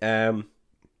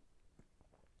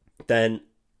 Then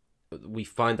we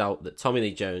find out that Tommy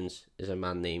Lee Jones is a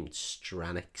man named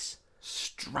Stranix.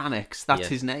 Stranix, that's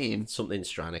his name. Something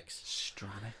Stranix.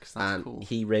 Stranix, that's And cool.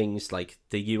 he rings like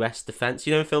the US defense.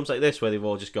 You know, in films like this where they've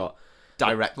all just got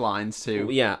Direct lines to...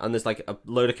 Yeah, and there's like a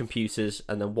load of computers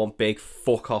and then one big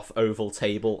fuck off oval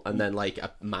table and then like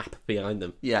a map behind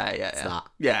them. Yeah. that.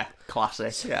 Yeah,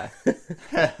 classic, yeah.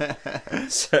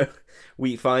 So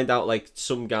we find out like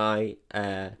some guy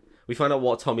we find out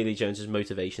what Tommy Lee Jones's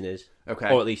motivation is. Okay.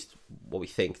 Or at least what we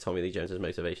think Tommy Lee Jones's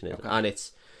motivation is. Okay. And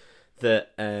it's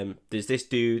that there's this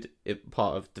dude,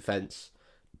 part of defense,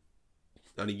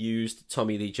 and he used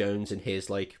Tommy Lee Jones and his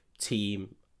like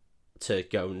team to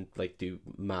go and like do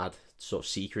mad sort of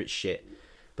secret shit,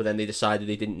 but then they decided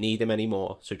they didn't need him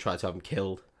anymore, so tried to have him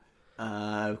killed.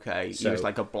 Okay, So- he was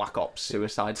like a Black Ops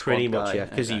suicide squad Pretty much, guy. yeah,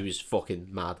 because Okay. he was fucking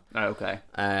mad. Okay.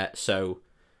 So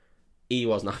he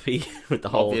wasn't happy with the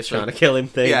whole Obviously. trying to kill him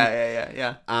thing.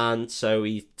 Yeah. And so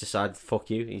he decided, fuck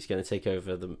you, he's going to take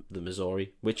over the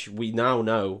Missouri, which we now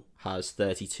know has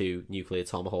 32 nuclear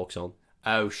tomahawks on.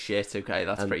 Oh shit, okay,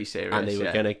 that's pretty serious. And they were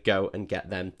yeah. going to go and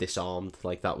get them disarmed.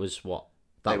 Like, that was what...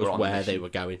 That They was were on the where they mission. were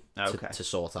going Okay. to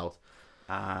sort out.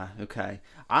 Okay.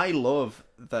 I love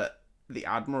that the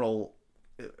Admiral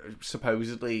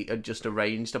supposedly had just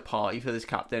arranged a party for this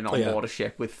captain on board a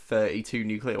ship with 32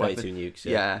 nuclear 32 weapons. nukes,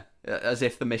 Yeah. As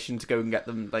if the mission to go and get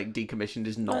them like decommissioned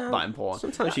is not that important.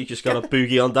 Sometimes you just got to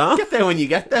boogie on down. Get there when you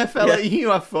get there, fella. Yeah. You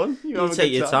have fun. You have a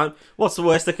Take good your time. What's the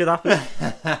worst that could happen?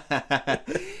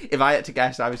 If I had to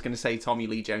guess, I was going to say Tommy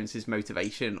Lee Jones's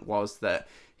motivation was that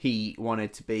he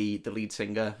wanted to be the lead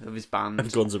singer of his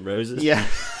band. Guns N' Roses. Yeah.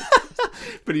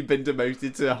 But he'd been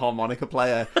demoted to a harmonica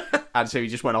player, and so he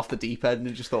just went off the deep end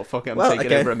and just thought, fuck it, I'm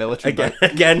taking over a military base.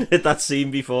 Again, that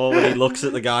scene before when he looks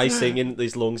at the guy singing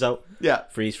his lungs out. Yeah.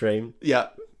 Freeze frame. Yeah.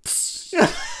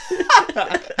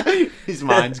 His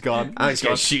mind's gone. I'm just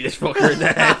going to shoot this fucker in the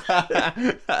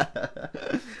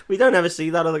head. We don't ever see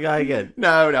that other guy again.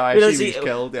 No, I We don't assume see, he's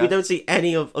killed, yeah. we don't see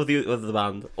any of the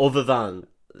band other than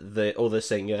the other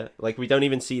singer. Like, we don't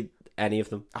even see any of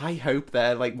them. I hope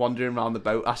they're like wandering around the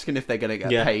boat asking if they're going to get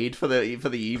Yeah. paid for the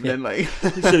evening. Like,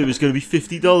 They said it was going to be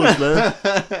 $50, man.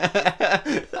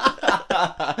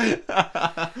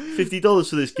 $50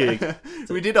 for this gig.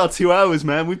 we did our 2 hours,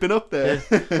 man. We've been up there.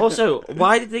 Also,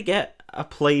 why did they get a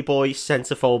Playboy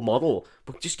centerfold model,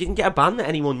 but just didn't get a band that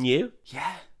anyone knew?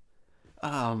 Yeah.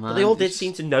 Oh man. But they all did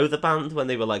seem to know the band when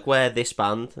they were like, "We're this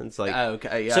band," and it's like,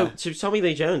 Okay, yeah. so Tommy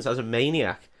Lee Jones, as a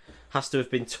maniac, has to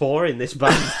have been touring this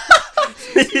band.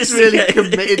 He's really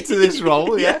committed to this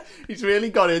role, yeah. He's really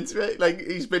got into it. Like,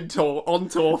 he's been on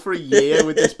tour for a year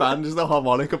with this band as the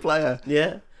harmonica player.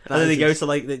 Yeah. And then they go to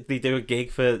like they do a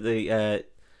gig for the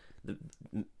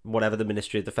whatever the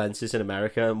Ministry of Defense is in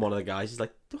America, and one of the guys is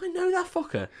like, "Do I know that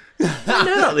fucker? Do I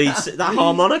know that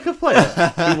harmonica player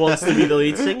who wants to be the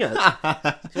lead singer?" He's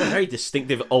got a very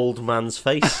distinctive old man's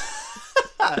face.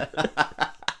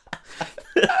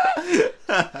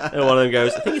 And one of them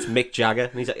goes, I think it's Mick Jagger.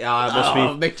 And he's like, yeah, it must be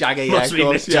Mick Jagger, yeah. Must be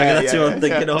Mick Jagger, that's who I'm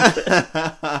thinking of.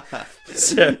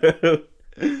 So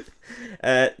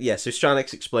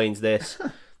Stranix explains this.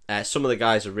 Some of the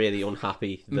guys are really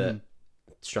unhappy that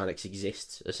Stranix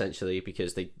exists, essentially,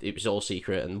 because it was all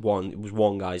secret and it was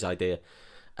one guy's idea.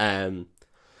 And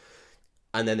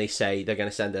then they say they're going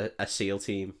to send a SEAL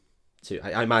team to,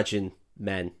 I imagine,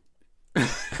 men.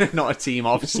 Not a team,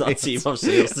 obviously. Not a team of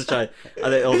SEALs to try.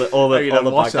 And then all the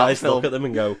bad guys look at them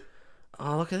and go,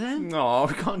 oh, look at them. No,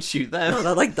 we can't shoot them. Oh,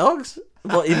 they're like dogs.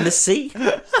 What, in the sea?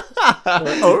 They're like,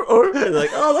 oh, look at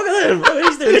him. Oh,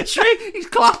 he's doing a trick. He's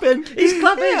clapping.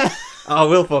 Yeah. Oh,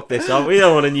 we'll fuck this up. We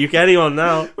don't want to nuke anyone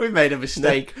now. We've made a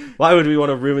mistake. Why would we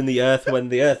want to ruin the Earth when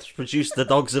the Earth produced the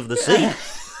dogs of the sea?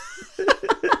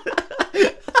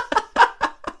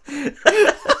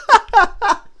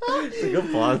 It's a good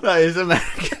plan. That is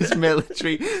America's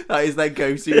military. That is their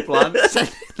go-to plan.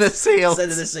 Send the SEALs.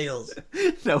 Send the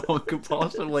SEAls. No one could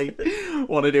possibly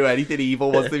want to do anything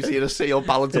evil once they've seen a seal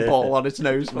balance a ball on its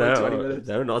nose for 20 minutes.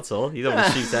 No, not at all. You don't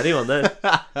want to shoot anyone then.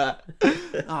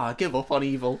 Give up on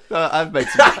evil. I've made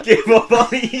some. Give up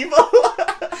on evil.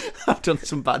 I've done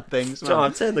some bad things. John,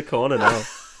 I've turned the corner now.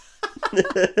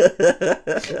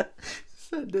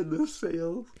 Send in the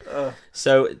SEALs.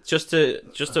 So just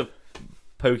to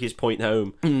poke his point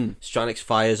home, Stranix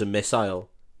fires a missile,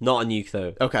 not a nuke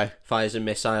though. Okay. Fires a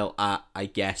missile at, I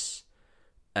guess,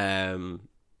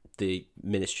 the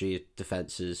Ministry of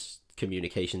Defence's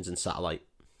communications and satellite.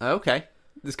 Okay.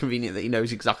 It's convenient that he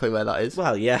knows exactly where that is.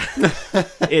 Well, yeah,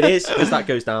 it is, because that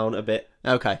goes down a bit.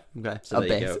 Okay. So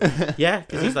there you go. Yeah,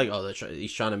 because he's like,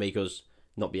 he's trying to make us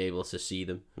not be able to see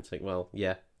them. It's like, well,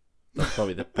 yeah, that's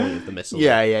probably the point of the missile.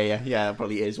 Yeah. That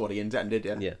probably is what he intended.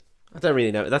 Yeah. I don't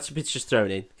really know. That's a bit just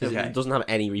thrown in because it doesn't have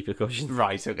any repercussions.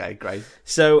 Right. Okay. Great.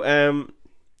 So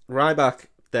Ryback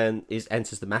then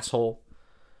enters the mess hall,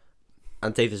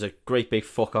 and Dave, there's a great big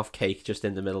fuck off cake just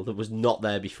in the middle that was not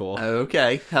there before.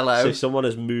 Okay. Hello. So someone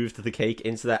has moved the cake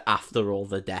into there after all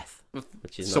the death,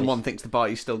 which is someone nice. Thinks the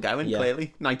party's still going. Yeah.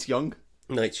 Clearly, Night's young.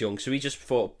 Night's young. So he just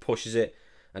pushes it,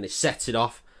 and it sets it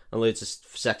off, and loads of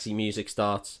sexy music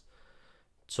starts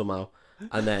somehow.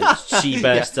 And then she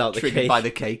bursts out the cake. By the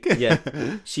cake. Yeah.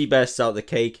 She bursts out the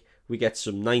cake. We get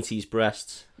some 90s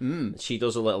breasts. She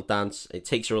does a little dance. It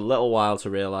takes her a little while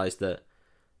to realise that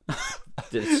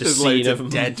it's a scene of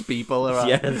dead people around.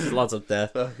 Yeah, there's lots of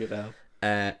death. Fucking hell.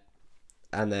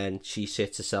 And then she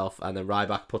shits herself, and then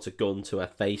Ryback puts a gun to her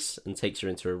face and takes her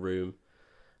into a room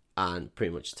and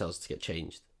pretty much tells her to get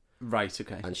changed. Right,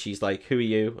 okay. And she's like, who are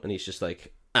you? And he's just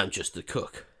like, I'm just the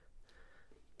cook.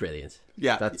 Brilliant.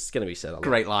 Yeah, that's gonna be said a lot.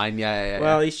 Great line. Yeah.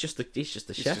 Well, he's just the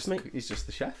chef, mate. He's just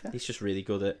the chef. Yeah. He's just really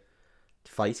good at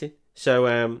fighting.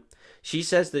 So, she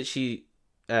says that she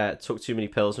took too many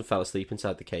pills and fell asleep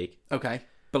inside the cake. Okay,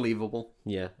 believable.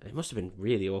 Yeah, it must have been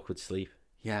really awkward sleep.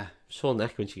 Yeah, sore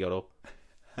neck when she got up.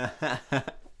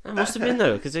 It must have been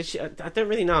though, because I don't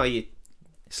really know how you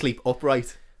sleep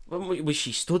upright. Was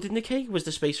she stood in the cake? Was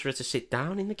there space for her to sit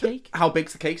down in the cake? How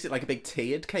big's the cake? Is it like a big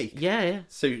tiered cake? Yeah.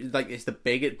 So, like, it's the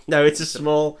big... No, it's a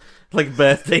small, like,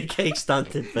 birthday cake,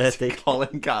 standard birthday.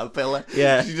 Colin Caterpillar.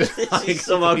 Yeah. She just like,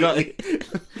 somehow got it,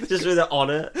 just with it on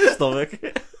her stomach.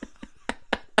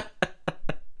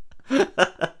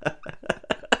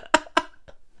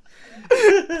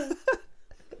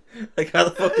 Like, how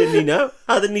the fuck didn't he know?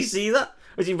 How didn't he see that?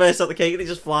 When she bursts out the cake and he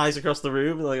just flies across the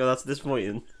room and like, oh, that's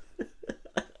disappointing.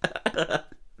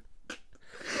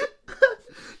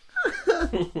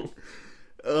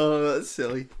 Oh, that's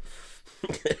silly.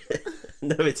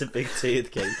 No, it's a big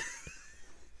tiered cake.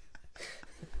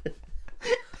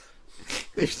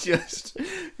 They've just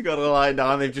got to lie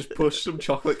down. They've just pushed some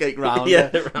chocolate cake round.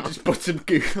 Yeah, round. Just put some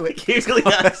googly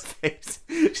eyes.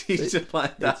 She's just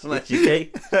like that. It's your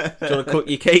cake. Do you want to cook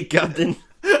your cake, Captain?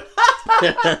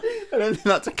 I don't think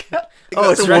that's a cat.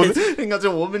 It's red. I think that's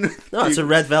a woman. No, it's a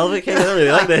red velvet cake. I don't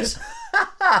really like this.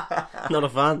 Not a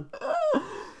fan.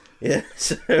 Yeah.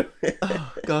 So.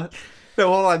 Oh God.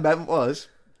 No, all I meant was.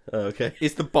 Oh, okay.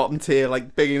 Is the bottom tier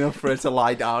like big enough for her to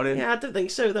lie down in? Yeah, I don't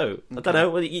think so though. Okay. I don't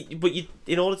know. But you,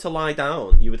 in order to lie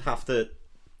down, you would have to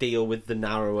deal with the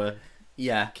narrower.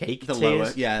 Yeah, cake the tiers.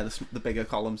 lower. Yeah, the bigger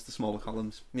columns, the smaller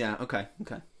columns. Yeah. Okay.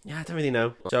 Yeah, I don't really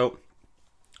know. So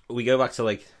we go back to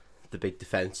like the big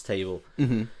defense table,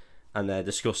 and they're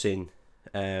discussing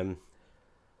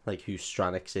like who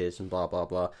Stranix is and blah blah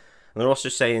blah, and they're also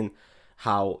saying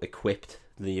how equipped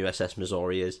the USS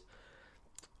Missouri is.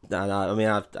 And I mean,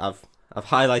 I've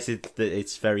highlighted that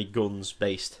it's very guns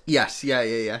based. Yes,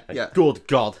 yeah. Good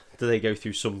God, after they go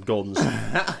through some guns,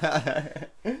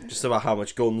 just about how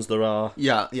much guns there are.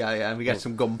 Yeah. We get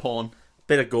some gun porn.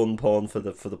 Bit of gun porn for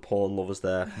the porn lovers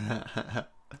there.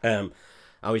 And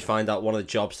we find out one of the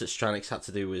jobs that Stranix had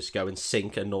to do was go and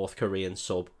sink a North Korean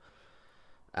sub.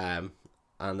 And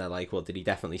they're like, well, did he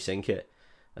definitely sink it?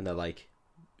 And they're like,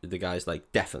 the guy's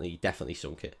like, definitely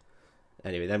sunk it.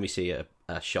 Anyway, then we see a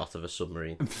shot of a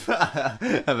submarine.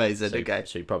 Amazing. So, okay.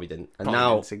 So he probably didn't. And Probably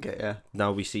now, didn't sink it, yeah.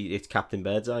 now we see it's Captain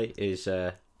Birdseye is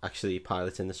actually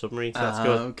piloting the submarine. So that's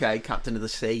good. Okay, Captain of the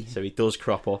Sea. So he does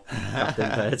crop up, Captain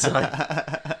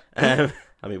Birdseye. I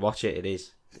mean, watch it.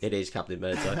 It is Captain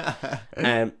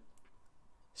Birdseye.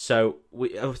 So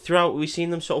throughout we've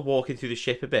seen them sort of walking through the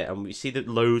ship a bit, and we see that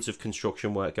loads of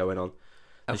construction work going on.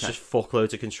 There's just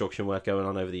fuckloads of construction work going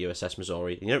on over the USS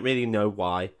Missouri. You don't really know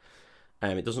why.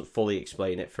 It doesn't fully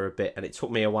explain it for a bit, and it took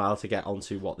me a while to get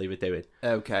onto what they were doing.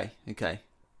 Okay.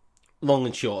 Long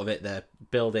and short of it, they're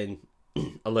building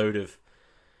a load of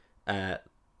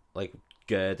like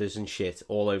girders and shit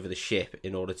all over the ship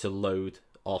in order to load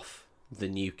off the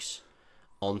nukes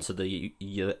onto the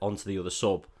other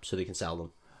sub so they can sell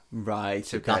them. Right.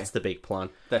 So okay. that's the big plan.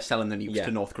 They're selling the nukes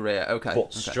to North Korea. Okay.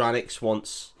 But Stranix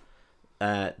wants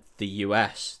the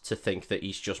US to think that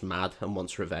he's just mad and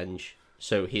wants revenge.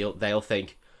 So they'll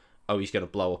think, oh, he's going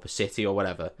to blow up a city or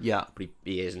whatever. Yeah. But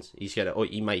he isn't. He's going to. Oh,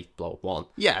 he may blow up one.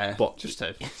 Yeah. But just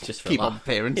to just for keep on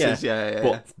appearances. Yeah.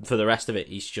 But for the rest of it,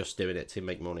 he's just doing it to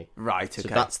make money. Right. Okay. So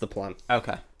that's the plan.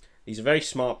 Okay. He's a very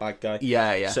smart bad guy.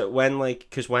 Yeah. So when they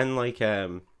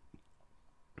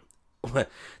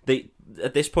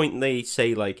at this point they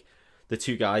say like the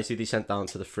two guys who they sent down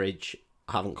to the fridge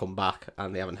haven't come back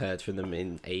and they haven't heard from them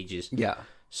in ages. Yeah.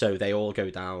 So they all go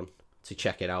down to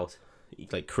check it out.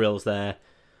 Like Krill's there,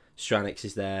 Stranix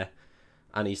is there,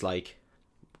 and he's like,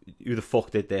 "Who the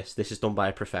fuck did this? This is done by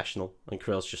a professional." And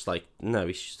Krill's just like, "No,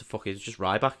 he's just he's just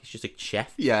Ryback. He's just a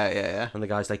chef." Yeah. And the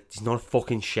guy's like, "He's not a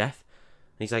fucking chef."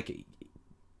 And he's like,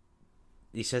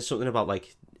 he says something about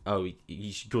like, "Oh,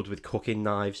 he's good with cooking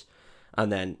knives."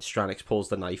 And then Stranix pulls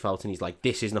the knife out and he's like,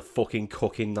 "This isn't a fucking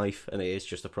cooking knife," and it is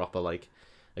just a proper like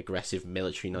aggressive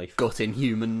military knife. Gutting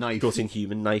human knife.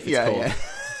 It's called. Yeah.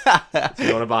 So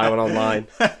you want to buy one online?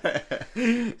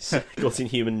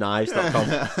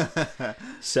 Guttinghumanknives.com.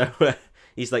 So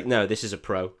he's like, "No, this is a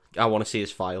pro. I want to see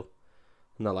his file."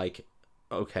 And they're like,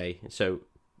 "Okay." So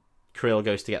Krill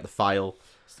goes to get the file.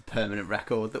 It's the permanent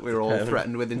record that we were all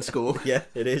threatened with in school. Yeah,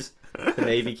 it is. The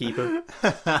Navy keeper.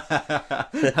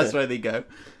 That's where they go.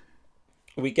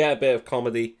 We get a bit of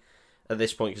comedy at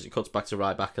this point because it cuts back to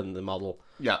Ryback and the model.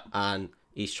 Yeah. And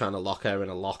he's trying to lock her in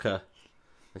a locker.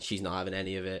 And she's not having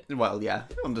any of it. Well, yeah,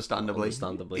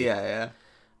 understandably. Yeah.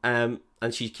 And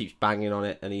she keeps banging on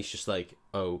it, and he's just like,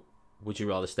 "Oh, would you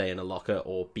rather stay in a locker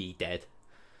or be dead?"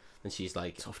 And she's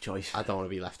like, "Tough choice. I don't want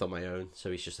to be left on my own."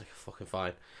 So he's just like, "Fucking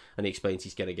fine." And he explains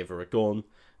he's going to give her a gun,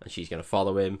 and she's going to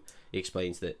follow him. He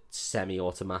explains that it's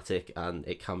semi-automatic, and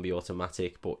it can be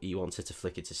automatic, but he wants her to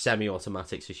flick it to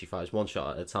semi-automatic, so she fires one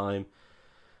shot at a time.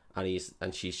 And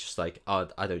she's just like, "Oh,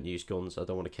 I don't use guns. I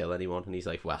don't want to kill anyone." And he's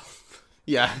like, "Well."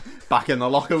 Yeah, back in the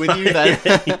locker with you then.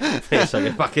 So I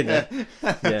get back in there.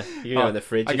 Yeah, you go in the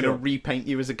fridge. I'm going to repaint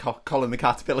you as a Colin the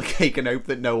Caterpillar cake and hope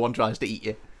that no one tries to eat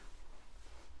you.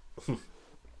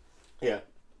 Yeah.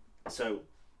 So,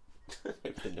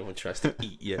 no one tries to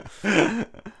eat you. And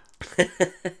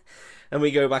we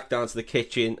go back down to the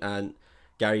kitchen, and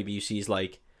Gary Busey's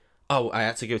like, "Oh, I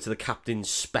had to go to the captain's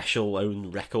special own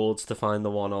records to find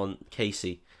the one on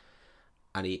Casey."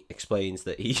 And he explains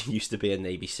that he used to be a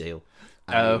Navy SEAL.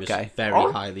 And he was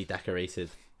very highly decorated.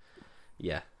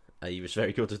 Yeah. He was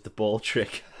very good at the ball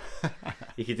trick.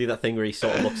 He could do that thing where he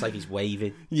sort of looks like he's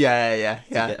waving. Yeah. To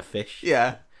get a fish.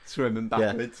 Yeah. Swimming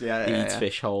backwards. Yeah. He eats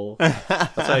fish whole.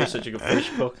 That's why he's such a good fish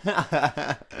cook.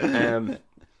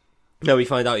 No, we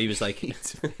find out he was like...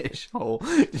 Eats fish whole.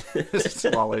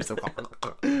 Swallows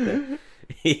the...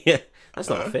 Yeah. That's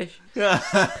not a fish.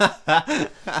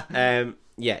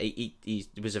 Yeah, he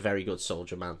was a very good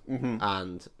soldier man,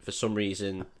 and for some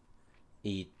reason,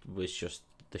 he was just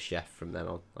the chef from then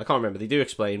on. I can't remember. They do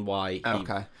explain why.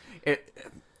 Okay,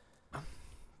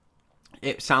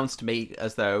 it sounds to me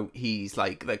as though he's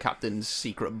like the captain's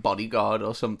secret bodyguard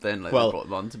or something. Like, they brought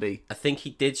him on to be. I think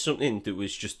he did something that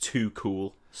was just too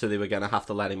cool, so they were gonna have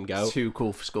to let him go. Too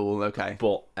cool for school. Okay,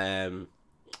 but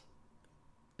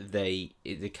the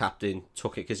captain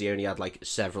took it because he only had like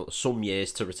some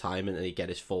years to retirement, and he'd get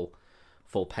his full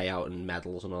payout and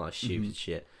medals and all that stupid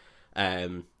shit.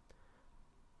 But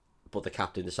the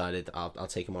captain decided I'll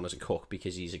take him on as a cook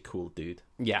because he's a cool dude.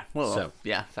 Yeah, well,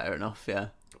 yeah, fair enough. Yeah.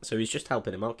 So he's just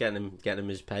helping him out, getting him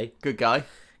his pay. Good guy.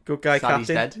 Good guy Sad he's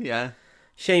captain. dead, yeah.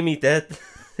 Shame he dead.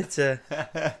 It's a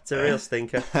real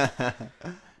stinker.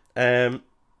 And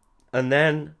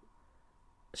then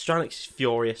Stranix is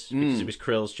furious because it was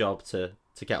Krill's job to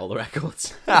get all the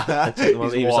records. His He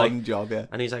was one like, job, yeah.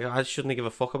 and he's like, I shouldn't give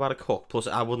a fuck about a cook. Plus,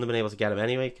 I wouldn't have been able to get him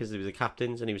anyway because he was the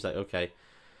captain's. And he was like, okay.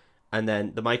 And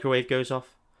then the microwave goes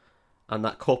off, and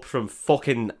that cup from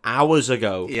fucking hours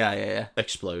ago Yeah.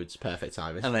 explodes. Perfect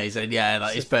timing. Amazing, yeah,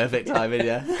 that is perfect timing,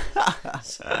 yeah.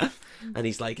 And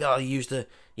he's like, oh, he used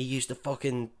the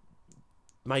fucking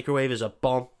microwave as a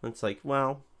bomb. And it's like,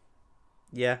 well,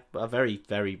 yeah, but a very,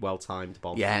 very well timed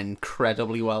bomb. Yeah,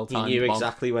 incredibly well He timed. knew bomb.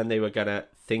 exactly when they were gonna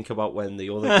think about when the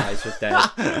other guys were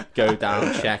dead. Go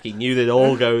down, check. He knew they'd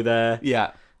all go there.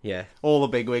 Yeah, Yeah. all the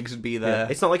big wigs would be there.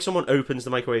 It's not like someone opens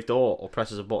the microwave door or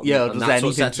presses a button. Yeah, or and does that's what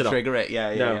anything sets to it off. trigger it.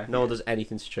 Yeah. No one does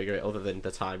anything to trigger it other than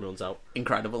the time runs out.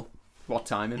 Incredible. What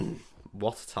timing?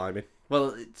 What timing?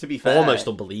 Well, to be fair... Almost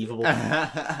unbelievable.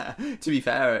 To be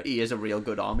fair, he is a real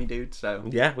good army dude, so...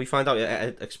 Yeah, we find out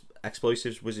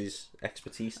explosives was his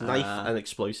expertise. Knife and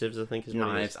explosives, I think, is what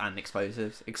Knives and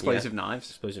explosives. Explosive knives.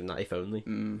 Explosive knife only.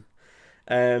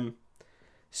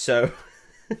 So...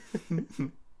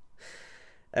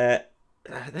 I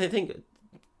think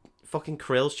fucking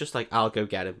Krill's just like, I'll go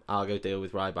get him. I'll go deal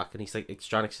with Ryback. And he's like,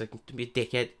 Stranix is like, don't be a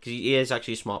dickhead. Because he is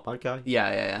actually a smart bad guy.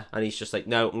 Yeah. And he's just like,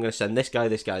 no, I'm going to send this guy.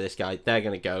 They're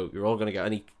going to go. You're all going to go.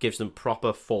 And he gives them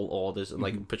proper full orders and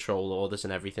like patrol orders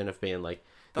and everything of being like,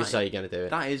 this is how you're going to do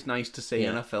it. That is nice to see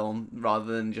in a film, rather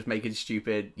than just making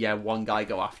stupid, one guy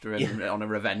go after him on a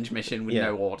revenge mission with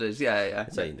no orders. Yeah.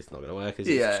 It's like, it's not going to work because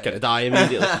he's just going to die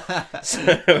immediately.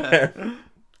 So,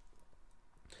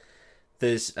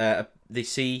 there's, they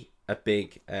see a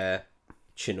big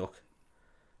Chinook,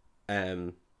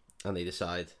 and they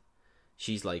decide.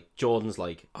 She's like, Jordan's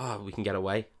like, we can get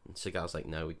away, and Seagal's like,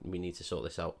 no, we need to sort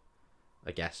this out. I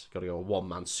guess got to go on a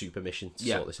one-man super mission to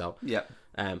sort this out. Yeah.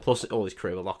 Plus, all his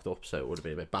crew are locked up, so it would have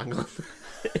been a bit bang on.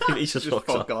 If he just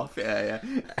fuck off. Yeah.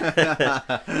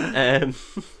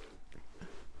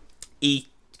 He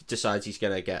decides he's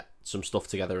gonna get some stuff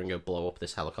together and go blow up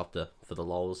this helicopter for the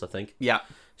lols, I think. Yeah.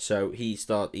 So he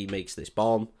makes this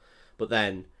bomb, but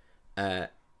then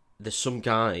there's some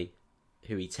guy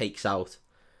who he takes out,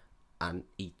 and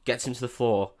he gets him to the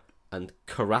floor and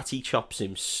karate chops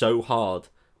him so hard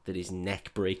that his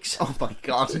neck breaks. Oh my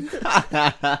god.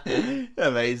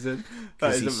 Amazing.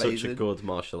 That is he's amazing. such a good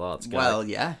martial arts guy. Well,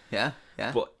 yeah.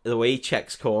 But the way he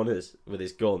checks corners with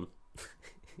his gun.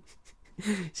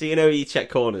 So you know you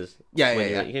check corners? Yeah.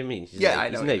 You know what I mean? He's I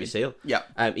know. He's a Navy SEAL. Yeah.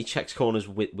 He checks corners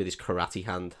with his karate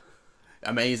hand.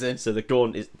 Amazing. So the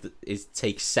gun is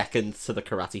takes second to the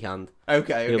karate hand.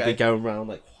 Okay. He'll be going around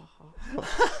like...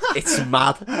 It's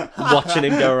mad watching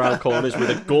him go around corners with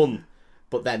a gun.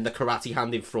 But then the karate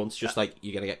hand in front's just like,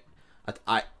 you're going to get...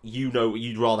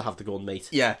 you'd rather have the gun, mate.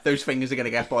 Yeah, those fingers are going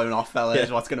to get blown off, fellas.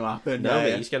 Yeah. What's going to happen? No,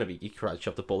 mate, he's going to be... You karate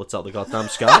chop the bullets out the goddamn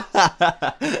sky.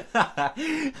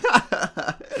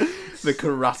 The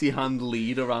karate hand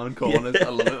lead around corners. I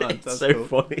love it, man. It's That's so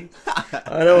cool. funny.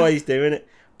 I know why he's doing it.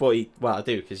 But I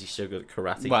do, because he's so good at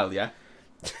karate. Well, yeah.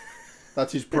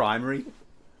 That's his primary.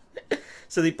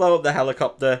 So they blow up the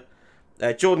helicopter.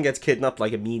 Jordan gets kidnapped,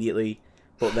 like, immediately.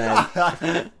 But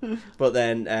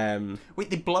then... Wait,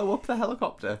 they blow up the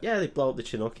helicopter? Yeah, they blow up the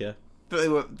Chinook, yeah.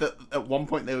 But at one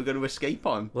point they were going to escape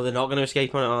on. Well, they're not going to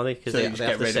escape on it, are they? Because they have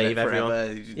to save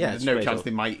everyone. Yeah, there's no chance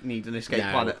they might need an escape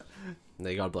on it.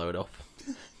 They got to blow it up.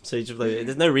 So you just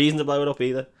there's no reason to blow it up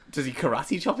either. Does he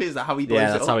karate chop it? Is that how he blows it up?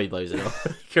 Yeah, that's how he blows it up.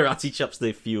 Karate chops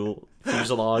the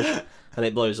fuselage and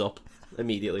it blows up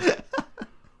immediately.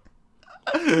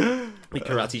 He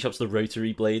karate chops the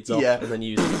rotary blades off and then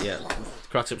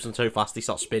karate chops them so fast they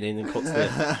start spinning and cuts the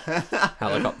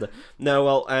helicopter. No,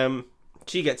 well,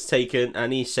 she gets taken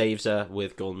and he saves her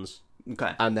with guns.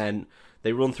 Okay. And then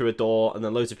they run through a door and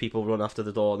then loads of people run after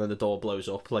the door and then the door blows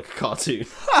up like a cartoon.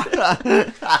 So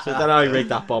I don't know how he rigged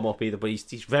that bomb up either, but he's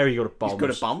very good at bombs. He's good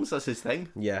at bombs, that's his thing.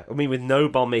 Yeah, I mean with no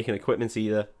bomb making equipment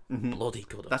either. Bloody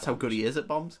good at That's bombs. how good he is at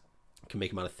bombs. Can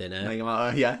make him out of thin air. Make him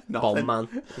out, nothing. Bomb man.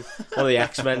 One of the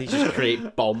X-Men, he just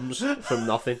create bombs from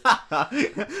nothing.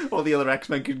 All the other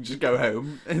X-Men can just go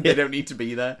home and they don't need to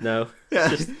be there. No.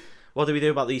 Just, what do we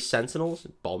do about these Sentinels?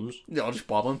 Bombs. Yeah, I'll just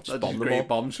bomb them. I'll bomb just them create all.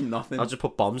 bombs from nothing. I'll just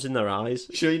put bombs in their eyes.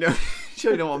 Sure you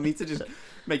don't want me to just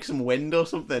make some wind or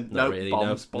something? Not really,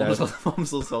 bombs. no.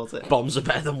 Bombs will sort it. Bombs are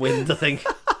better than wind, I think.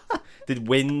 Did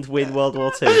wind win World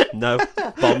War II? No.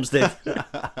 Bombs did.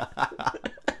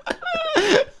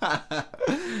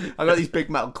 I've got these big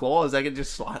metal claws. I can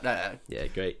just slap that. Yeah,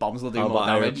 great. Bombs will do more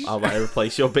damage. I'll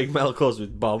replace your big metal claws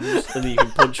with bombs, and then you can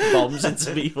punch bombs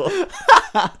into people.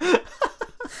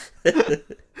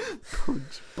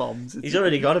 Punch bombs. He's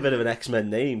already got a bit of an X-Men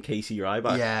name, Casey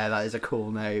Ryback. Yeah, that is a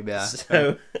cool name. Yeah.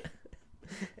 So,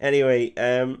 anyway,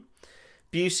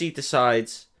 Busey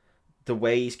decides the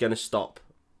way he's going to stop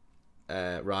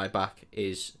Ryback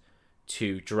is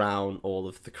to drown all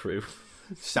of the crew.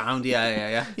 Sound.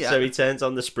 Yeah. So he turns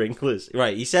on the sprinklers.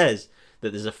 Right, he says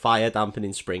that there's a fire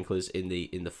dampening sprinklers in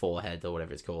the forehead or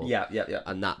whatever it's called. Yeah.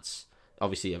 And that's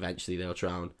obviously eventually they'll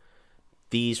drown.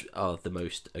 These are the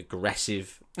most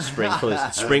aggressive sprinklers.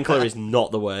 Sprinkler is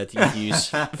not the word you use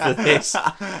for this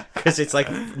because it's like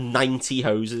 90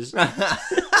 hoses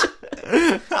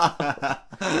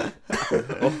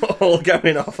all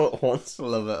going off at once.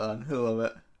 Love it, man. I love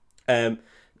it.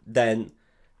 Then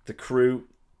the crew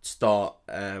start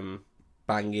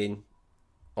banging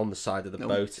on the side of the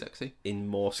boat. Sexy. In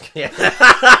Morse. Yeah.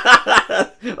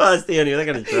 Well, that's the only way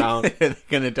they're going to drown. They're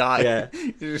going to die. Yeah.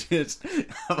 You just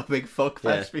have a big fuck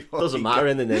fest before. Doesn't matter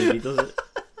in the Navy, does it?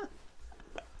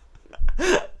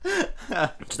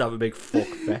 Just have a big fuck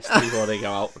fest before they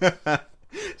go out.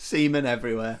 Semen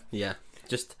everywhere. Yeah.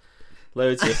 Just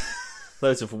loads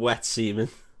of wet semen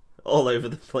all over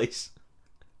the place.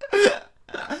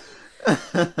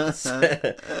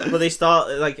 But they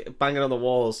start like banging on the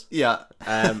walls. Yeah.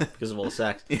 Because of all the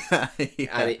sex. Yeah.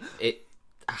 And it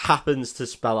happens to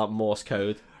spell out Morse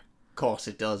code. Of course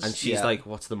it does. And she's like,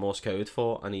 "What's the Morse code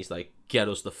for?" And he's like, "Get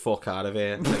us the fuck out of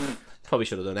here." Like, probably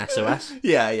should have done SOS.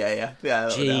 Yeah.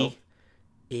 G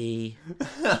E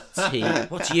T.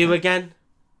 What's you again?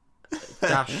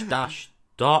 Dash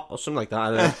dot or something like that.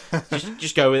 I don't know.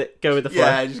 Just go with it. Go with the flow.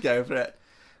 Yeah, just go for it.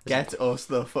 Get us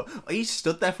the fuck. Oh, he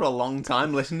stood there for a long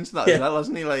time listening to that as well,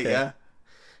 hasn't he? Like, yeah.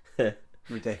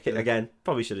 Ridiculous. Again,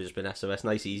 probably should have just been SOS.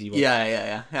 Nice, easy one.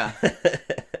 Yeah.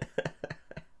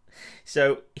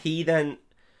 So he then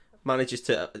manages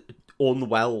to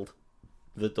unweld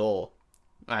the door.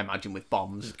 I imagine with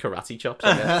bombs. Karate chops,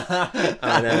 I guess.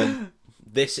 And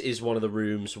this is one of the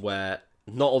rooms where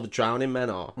not all the drowning men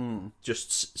are,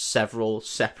 just several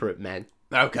separate men.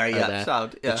 Okay, yeah,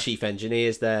 sound. Yeah. The chief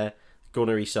engineer's there,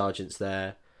 gunnery sergeant's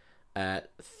there,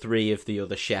 3 of the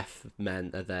other chef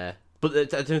men are there.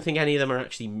 But I don't think any of them are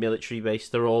actually military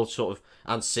based. They're all sort of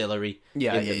ancillary in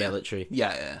the military.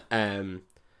 Yeah.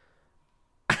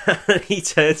 He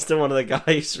turns to one of the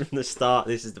guys from the start.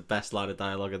 This is the best line of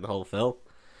dialogue in the whole film.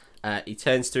 He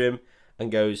turns to him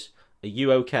and goes, "Are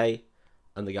you okay?"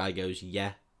 And the guy goes,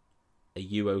 "Yeah." "Are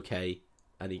you okay?"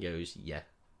 And he goes, "Yeah."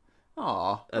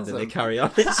 Aww. And then they carry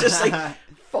on. It's just like,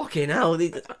 fucking hell.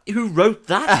 Who wrote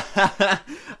that?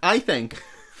 I think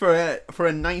for a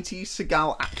 90s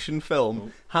Seagal action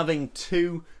film, having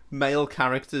 2 male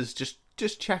characters just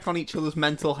check on each other's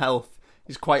mental health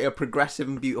is quite a progressive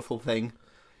and beautiful thing.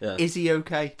 Yeah. Is he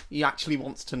okay? He actually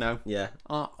wants to know. Yeah.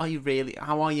 Are you really?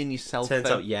 How are you in yourself? Turns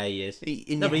out, yeah, he is.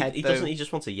 In your head, he doesn't. He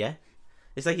just wants a yeah.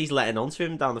 It's like he's letting on to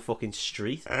him down the fucking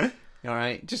street. All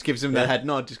right. Just gives him the head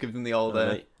nod. Just gives him the old. All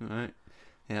right.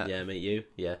 Yeah. Yeah, mate. You.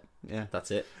 Yeah. That's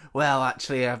it. Well,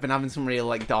 actually, I've been having some real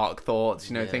like dark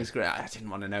thoughts. You know, things. I didn't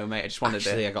want to know, mate. I just wanted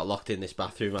to. I got locked in this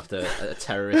bathroom after a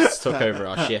terrorist took over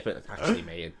our ship. And actually,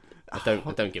 mate, I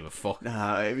don't give a fuck.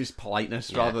 No, it was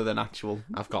politeness rather than actual.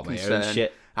 I've got my concern. own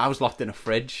shit. I was locked in a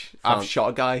fridge. I've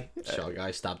shot a guy.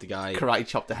 Stabbed a guy. Karate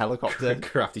chopped a helicopter.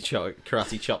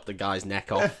 karate chopped the guy's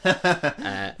neck off.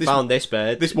 Found this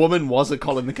bird. This woman was a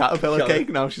Colin the Caterpillar cake.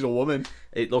 Now she's a woman.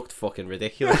 It looked fucking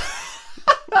ridiculous.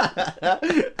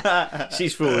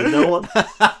 She's fooling no one.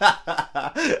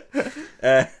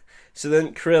 So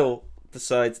then Krill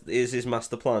decides here's his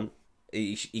master plan.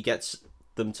 He gets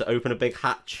them to open a big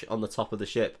hatch on the top of the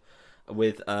ship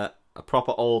with a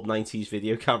proper old 90s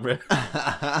video camera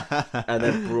and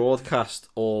then broadcast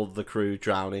all the crew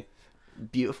drowning.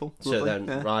 Beautiful. So lovely,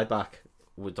 then Ryback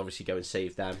would obviously go and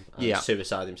save them and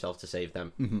suicide himself to save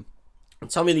them. Mm-hmm. And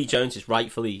Tommy Lee Jones is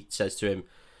rightfully says to him,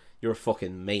 "You're a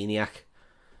fucking maniac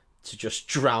to just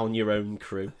drown your own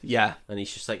crew." Yeah. And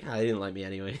he's just like, "They didn't like me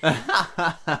anyway."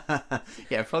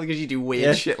 Yeah, probably because you do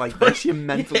weird shit like this, you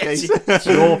mental case. It's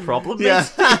your problem,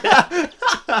 mate.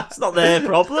 It's not their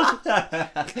problem.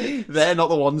 They're not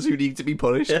the ones who need to be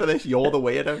punished for this. You're the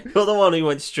weirdo. You're the one who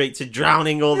went straight to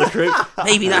drowning all the crew.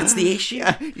 Maybe that's the issue.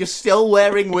 Yeah, you're still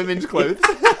wearing women's clothes.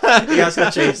 He has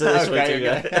got changed this way too.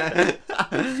 Okay.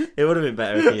 It would have been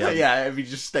better if he had. Yeah, if he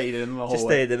just stayed in the whole way.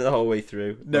 Stayed in it the whole way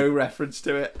through. No reference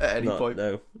to it at any point.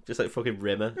 No, just like fucking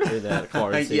Rimmer in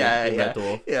quarantine. Yeah.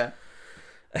 Door. Yeah.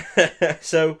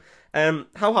 So,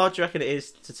 how hard do you reckon it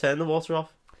is to turn the water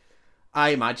off? I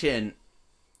imagine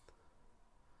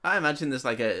there's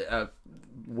like a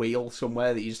wheel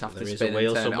somewhere that you just have to spin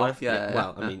and turn it off. Yeah.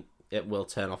 Well, I mean, it will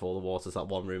turn off all the water to that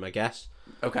one room, I guess.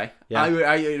 Okay. Yeah.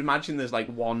 I imagine there's like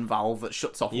one valve that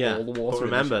shuts off all the water. But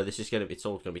remember, it's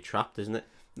all gonna be trapped, isn't it?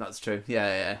 That's true.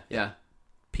 Yeah.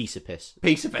 Piece of piss.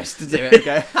 Piece of piss to do it.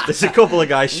 Okay. There's a couple of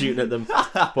guys shooting at them,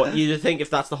 but you'd think if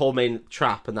that's the whole main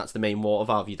trap and that's the main water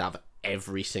valve, you'd have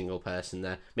every single person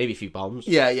there. Maybe a few bombs.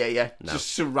 Yeah. No.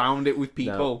 Just surround it with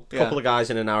people. A couple of guys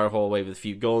in a narrow hallway with a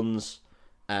few guns,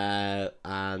 and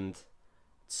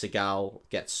Seagal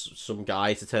gets some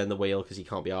guy to turn the wheel because he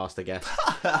can't be arsed, I guess.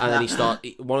 And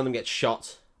then one of them gets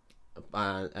shot,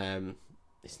 and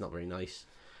it's not very nice.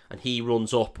 And he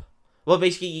runs up. Well,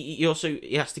 basically, he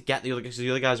has to get the other guys.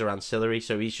 The other guys are ancillary,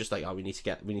 so he's just like, oh, we need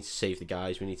to save the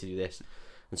guys. We need to do this.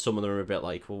 And some of them are a bit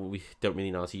like, well, we don't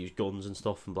really know how to use guns and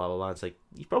stuff, and blah blah blah. It's like,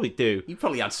 you probably do. You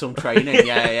probably had some training.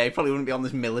 yeah. You probably wouldn't be on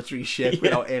this military ship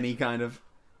without any kind of.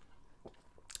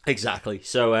 Exactly.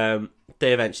 So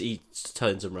they eventually he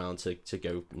turns them around to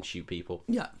go and shoot people.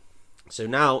 Yeah. So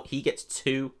now he gets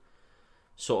 2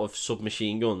 sort of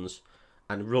submachine guns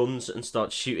and runs and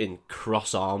starts shooting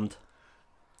cross-armed.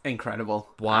 Incredible.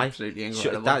 Why? Absolutely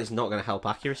incredible. That is not going to help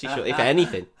accuracy. If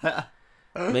anything,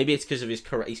 maybe it's because of he's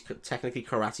technically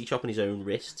karate chopping his own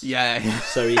wrists. Yeah.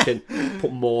 So he can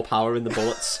put more power in the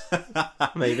bullets.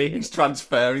 Maybe he's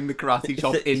transferring the karate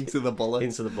chop into the bullets.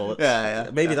 Into the bullets. Yeah.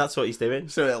 Maybe that's what he's doing.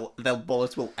 So their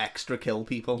bullets will extra kill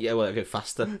people. Yeah, well, it'll go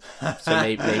faster. So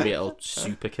maybe it'll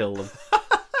super kill them.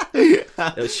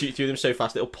 It'll shoot through them so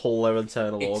fast it'll pull their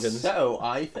internal organs. So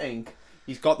I think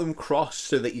he's got them crossed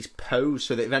so that he's posed,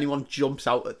 so that if anyone jumps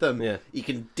out at them, he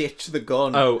can ditch the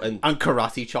gun. And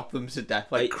karate chop them to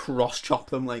death, like cross chop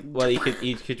them. Like, well, he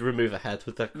could remove a head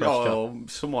with that cross chop.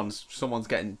 Someone's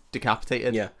getting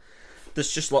decapitated. Yeah,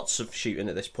 there's just lots of shooting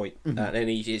at this point, and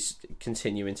he is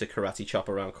continuing to karate chop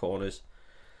around corners.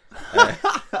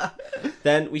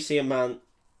 Then we see a man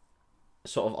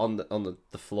sort of on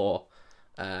the floor,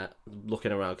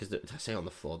 looking around, because I say on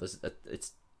the floor.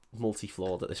 It's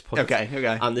multi-floored at this point. Okay.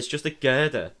 And there's just a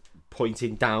girder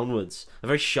pointing downwards, a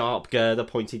very sharp girder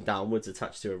pointing downwards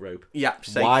attached to a rope. Yeah.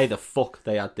 Safe. Why the fuck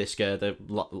they had this girder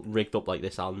rigged up like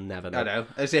this, I'll never know. I know,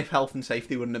 as if health and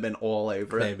safety wouldn't have been all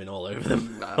over it. They've been all over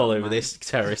them, all over this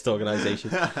terrorist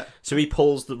organisation. So he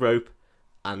pulls the rope,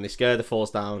 and this girder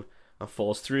falls down and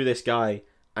falls through this guy,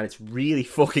 and it's really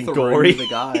fucking gory. The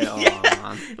guy. Oh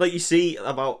man! Like, you see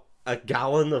about a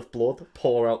gallon of blood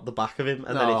pour out the back of him,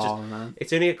 and then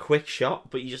it's only a quick shot,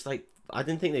 but you just like, I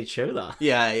didn't think they'd show that.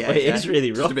 Yeah. But it is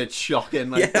really rough. Just a bit shocking.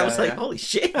 Like, I was like, holy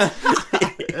shit.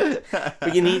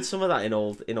 But you need some of that in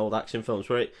old action films,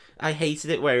 where I hated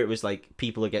it where it was like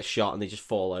people that get shot and they just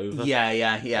fall over.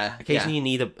 Yeah. Occasionally you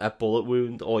need a bullet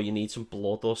wound, or you need some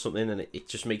blood or something, and it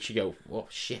just makes you go, oh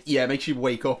shit. Yeah, it makes you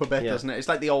wake up a bit, doesn't it? It's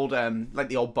like the old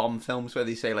Bond films where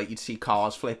they say like you'd see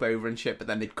cars flip over and shit, but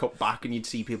then they'd cut back and you'd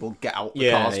see people get out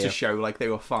the cars to show like they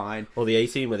were fine. Or the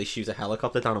A-Team where they shoot a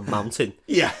helicopter down a mountain.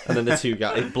 Yeah. And then the two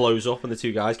guys, it blows up and the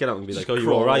two guys get out and be like, oh,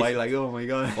 you're alright. Away, like, oh my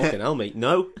god. Fucking hell, mate.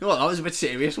 No. Well, that was a bit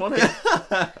serious, wasn't it?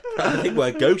 I think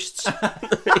we're ghosts.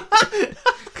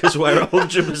 Because we're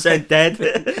 100% dead.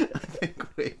 I think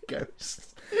we're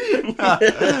ghosts.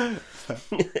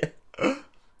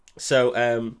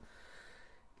 So,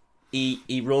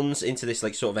 he runs into this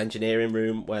like sort of engineering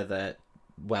room where they're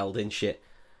welding shit.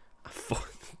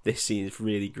 This scene is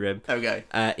really grim. Okay.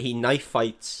 He knife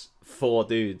fights 4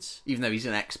 dudes. Even though he's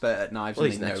an expert at knives,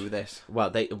 and they know this. Well,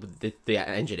 the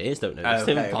engineers don't know this.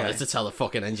 They don't bother to tell the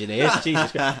fucking engineers.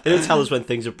 Jesus Christ. They don't tell us when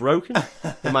things are broken.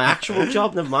 In my actual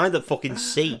job, never mind the fucking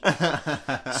sea.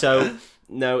 So,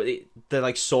 no, they're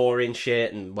like sawing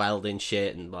shit and welding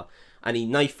shit and blah. And he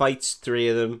knife fights 3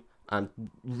 of them and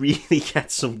really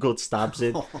gets some good stabs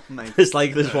in. There's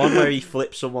one where he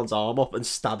flips someone's arm up and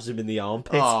stabs him in the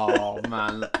armpit. Oh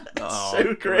man,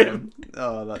 so grim.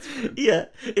 Oh, that's grim. Yeah,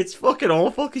 it's fucking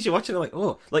awful because you're watching it like,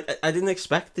 oh, like I didn't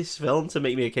expect this film to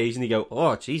make me occasionally go,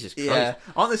 oh Jesus Christ. Yeah,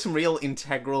 aren't there some real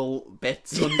integral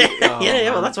bits?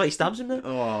 Yeah, well that's why he stabs him there.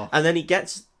 Oh. And then he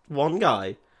gets one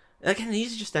guy. Again,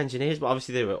 these are just engineers, but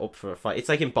obviously they were up for a fight. It's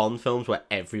like in Bond films where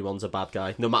everyone's a bad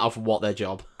guy, no matter what their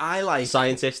job.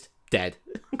 Scientist, dead.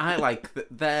 I like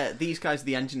these guys are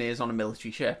the engineers on a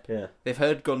military ship. Yeah. They've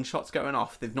heard gunshots going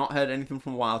off. They've not heard anything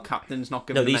from a while. Captain's not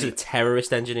giving them these are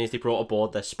terrorist engineers. They brought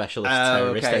aboard their specialist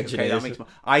terrorist engineers. That makes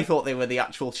I thought they were the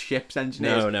actual ship's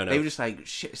engineers. No. They were just like,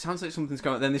 shit, it sounds like something's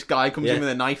going on. Then this guy comes in with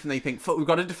a knife and they think, fuck, we've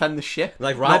got to defend the ship.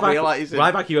 Like,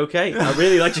 Ryback, you okay? I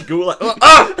really liked your goulash.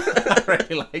 Oh! I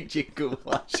really liked your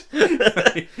goulash.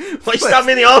 Why stab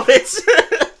me in the armpits?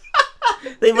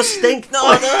 They must stink.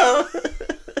 No.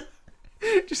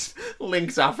 Just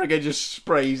Lynx Africa just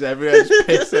sprays everywhere, just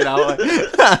pissing out. Like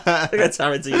a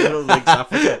Tarantino, Lynx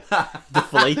Africa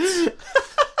deflates.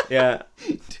 Yeah.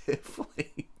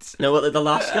 Deflates. No, what the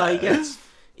last guy gets,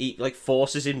 he like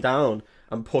forces him down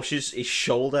and pushes his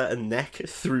shoulder and neck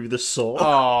through the saw.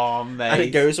 Oh, mate. And it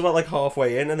goes about like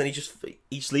halfway in, and then he just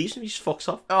leaves him. He just fucks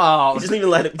off. Oh, He doesn't even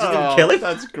let him. Doesn't even kill him.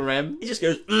 That's grim. He just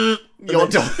goes. You're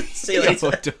done. See you later.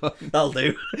 You're done. That'll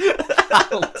do.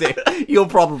 That'll do. You'll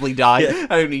probably die. Yeah.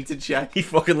 I don't need to check. You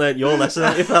fucking learned your lesson,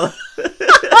 haven't you, fella?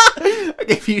 I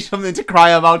give you something to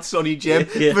cry about, Sonny Jim.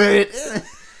 Yeah. But...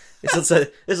 This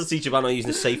will teach you about not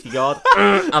using a safety guard.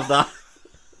 Have that.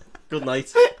 Good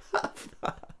night.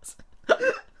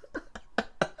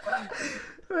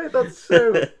 Mate, that's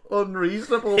so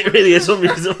unreasonable. It really is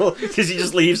unreasonable because he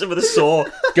just leaves him with a saw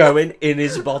going in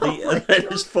his body and then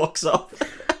just fucks off.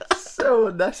 So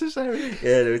unnecessary.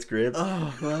 Yeah, no, it's grim.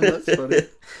 Oh man, that's funny.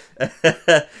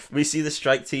 We see the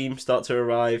strike team start to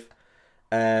arrive,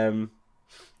 and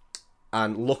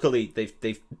luckily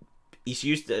he's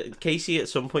used Casey at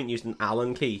some point used an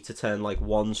Allen key to turn like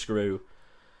one screw,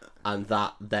 and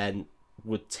that then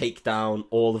would take down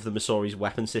all of the Missouri's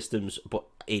weapon systems, but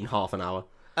in half an hour.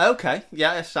 Okay,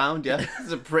 yeah, sound, yeah.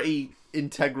 It's a pretty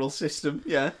integral system,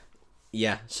 yeah.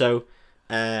 Yeah, so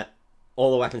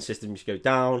all the weapon systems go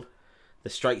down, the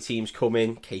strike teams come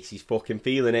in, Casey's fucking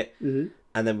feeling it, and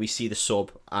then we see the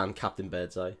sub and Captain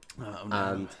Birdseye. Oh, no.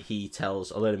 And he tells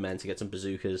a load of men to get some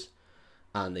bazookas,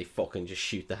 and they fucking just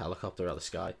shoot the helicopter out of the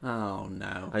sky. Oh,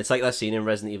 no. And it's like that scene in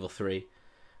Resident Evil 3,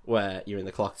 where you're in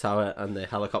the clock tower and the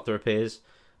helicopter appears,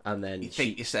 and then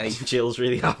you're safe. Jill's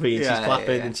really happy and Yeah, she's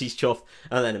clapping yeah. and she's chuffed,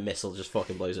 and then a missile just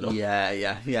fucking blows it up.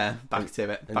 Yeah. Back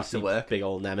to it. And Back you to see work. Big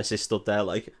old Nemesis stood there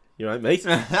like, you right, mate?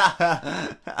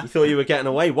 You thought you were getting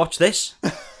away? Watch this.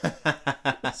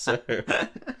 So,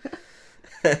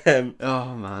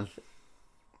 oh, man.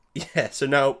 yeah. So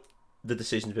now the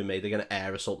decision's been made. They're going to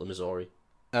air assault the Missouri.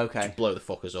 Okay. Just blow the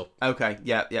fuckers up. Okay,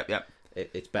 yeah.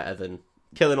 It's better than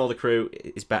killing all the crew.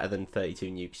 It's better than 32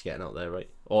 nukes getting out there, right?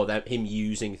 Or him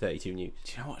using 32 nukes.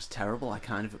 Do you know what's terrible? I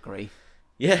kind of agree.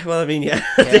 Yeah, well, I mean, yeah.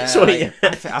 This way,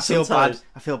 I feel bad. Sometimes.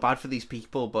 I feel bad for these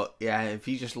people, but yeah, if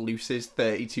he just looses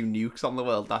 32 nukes on the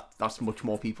world, that's much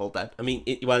more people dead. I mean,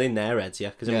 in their heads,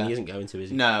 yeah, because I mean, he isn't going to, is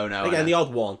he? No. Again, the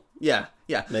odd one. Yeah.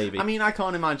 Maybe. I mean, I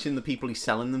can't imagine the people he's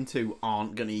selling them to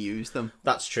aren't going to use them.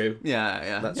 That's true.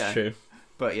 Yeah. That's true.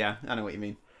 But yeah, I know what you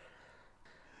mean.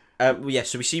 Yeah,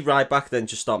 so we see Ryback then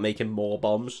just start making more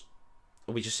bombs.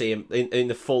 We just see him in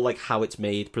the full, like, how it's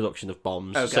made production of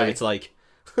bombs. Okay. So it's like,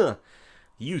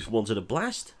 you wanted a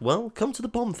blast? Well, come to the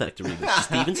bomb factory with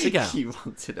Steven Seagal. You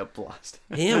wanted a blast.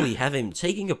 Here we have him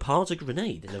taking apart a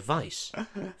grenade in a vise.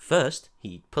 First,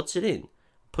 he puts it in,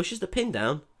 pushes the pin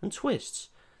down, and twists.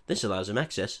 This allows him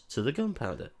access to the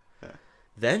gunpowder.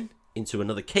 Then, into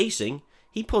another casing,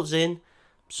 he puts in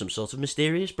some sort of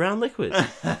mysterious brown liquid.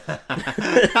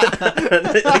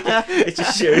 It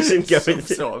just shows him going Some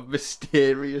sort of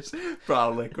mysterious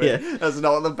brown liquid. Yeah. That's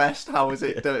not the best. How is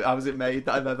it made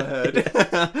that I've ever heard?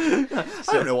 I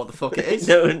don't know what the fuck it is,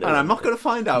 No, and I'm not going to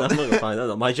find out. I'm not going to find out.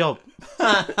 Not my job.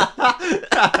 If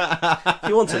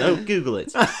you want to know, Google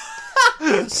it.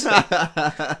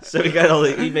 So we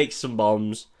get he makes some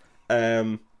bombs.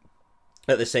 At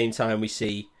the same time, we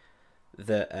see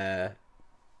that.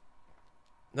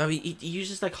 No, he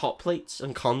uses like hot plates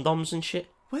and condoms and shit.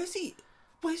 Where's he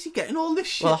getting all this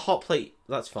shit? Well, a hot plate,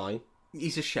 that's fine.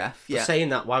 He's a chef. But Yeah. saying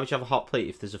that, why would you have a hot plate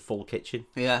if there's a full kitchen?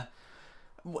 Yeah.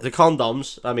 The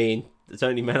condoms, I mean, there's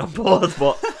only men on board,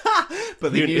 but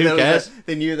But they Who knew cares?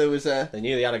 they knew there was a. they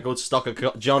knew they had a good stock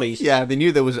of Johnnies. Yeah, they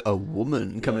knew there was a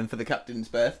woman coming for the captain's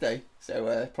birthday,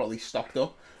 so probably stocked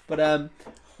up. But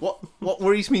what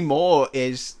worries me more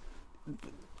is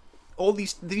all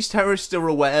these terrorists are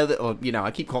aware that, or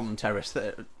I keep calling them terrorists.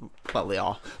 Well, they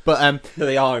are, but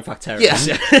They are in fact terrorists.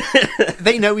 yeah,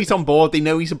 they know he's on board. They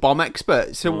know he's a bomb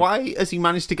expert. So why has he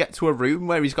managed to get to a room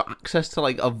where he's got access to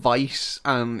like a vice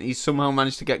and he's somehow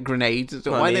managed to get grenades?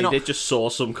 So I why mean, they not? They just saw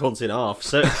some cunt in half,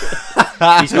 so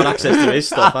he's got access to his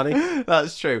stuff, hasn't he?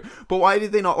 That's true. But why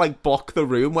did they not like block the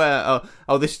room where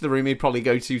this is the room he'd probably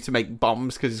go to make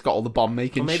bombs because it's got all the bomb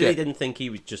making Or maybe shit. they didn't think he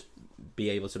would just be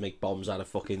able to make bombs out of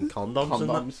fucking condoms. And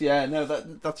that. Condoms, yeah, no,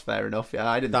 that's fair enough. Yeah,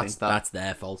 I didn't think that. That's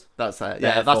their fault. That's Their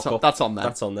that's fuck up. that's on them.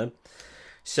 That's on them.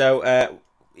 So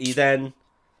he then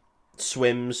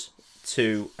swims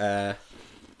to. That's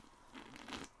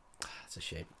a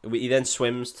shame. He then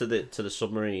swims to the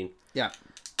submarine. Yeah.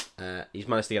 He's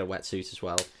managed to get a wetsuit as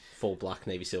well, full black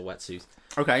Navy SEAL wetsuit.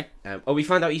 Okay. We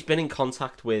find out he's been in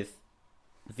contact with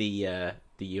the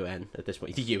the UN at this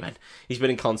point. The UN. He's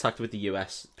been in contact with the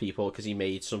US people because he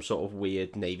made some sort of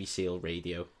weird Navy SEAL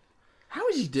radio. How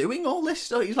is he doing all this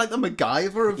stuff? He's like the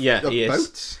MacGyver of, he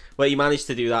boats. Is. Well, he managed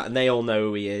to do that, and they all know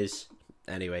who he is.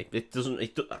 Anyway, I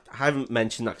haven't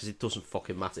mentioned that because it doesn't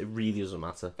fucking matter. It really doesn't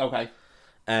matter. Okay.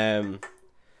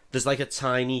 There's like a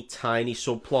tiny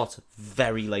subplot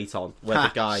very late on where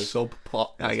the guy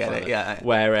subplot. I get it. Yeah.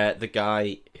 Where the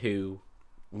guy who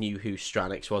knew who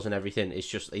Stranix was and everything is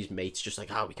just his mate's just like,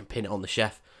 we can pin it on the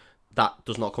chef. That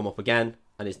does not come up again,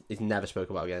 and is never spoke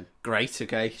about again. Great.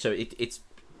 Okay. So it's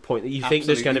pointless. You think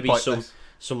there's going to be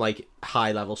some like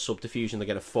high level subterfuge, and they're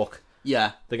going to fuck.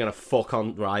 Yeah. They're going to fuck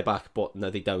on Ryback, but no,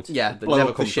 they don't. Yeah. Blow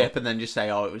up the ship and then just say,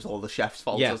 it was all the chef's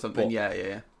fault or something.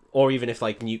 Yeah. Or even if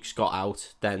like nukes got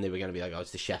out, then they were going to be like,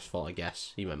 it's the chef's fault, I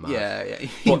guess. He went mad. Yeah.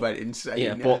 He went insane.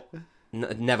 Yeah, but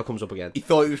it never comes up again. He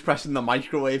thought he was pressing the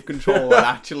microwave control, and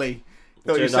actually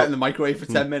thought he was setting the microwave for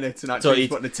 10 minutes, and actually he's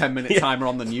putting a 10-minute timer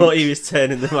on the nukes. Thought he was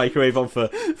turning the microwave on for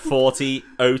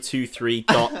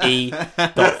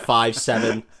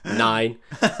 40023.E.579.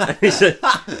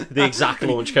 The exact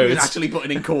launch code. He was actually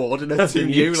putting in coordinates. He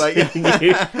knew,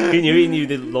 he knew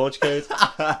the launch code.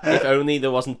 If only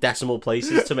there wasn't decimal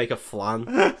places to make a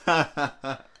flan.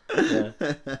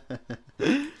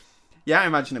 Yeah, I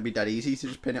imagine it'd be dead easy to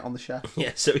just pin it on the chef.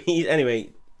 Yeah, so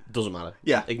doesn't matter.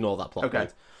 Yeah. Ignore that plot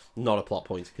point. Not a plot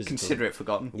point. Consider it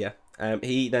forgotten. Yeah.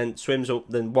 He then swims up,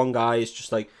 then one guy is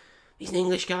just like, he's an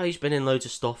English guy, he's been in loads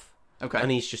of stuff. Okay.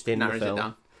 And he's just in the film. It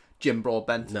down. Jim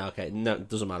Broadbent. No, it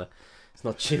doesn't matter. It's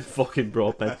not Jim fucking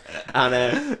Broadbent.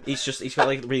 And he's got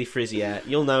like really frizzy hair.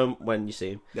 You'll know him when you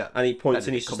see him. Yeah. And he points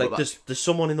and he's just like, there's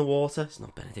someone in the water. It's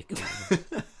not Benedict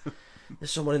Cumberbatch.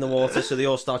 There's someone in the water, so they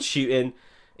all start shooting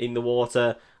in the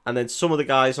water, and then some of the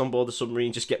guys on board the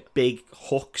submarine just get big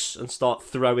hooks and start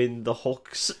throwing the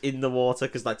hooks in the water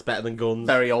because that's better than guns.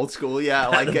 Very old school, yeah.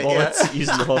 I like it. Bullets,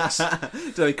 using the hooks.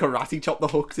 Do they karate chop the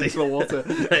hooks into the water?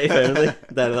 If only.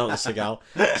 They're not a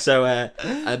Seagal. So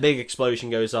a big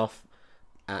explosion goes off,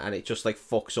 and it just like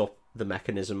fucks up the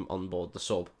mechanism on board the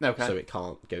sub, so it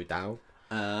can't go down.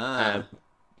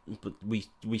 But we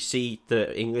see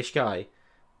the English guy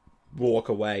walk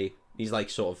away. He's like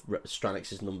sort of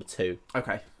Stranix's number 2.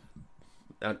 Okay.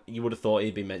 And you would have thought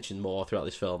he'd been mentioned more throughout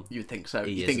this film. You'd think so.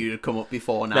 You think he'd have come up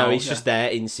before now? No, he's just there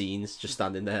in scenes, just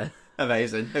standing there.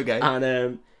 Amazing. Okay.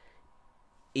 And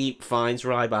he finds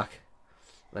Ryback,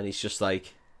 and he's just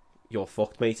like, "You're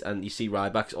fucked, mate." And you see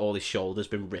Ryback's all his shoulders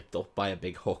been ripped up by a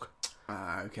big hook.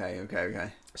 Okay.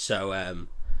 So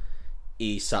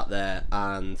he sat there,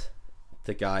 and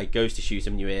the guy goes to shoot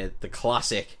him, and you hear the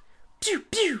classic pew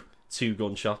pew. 2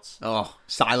 gunshots. Oh,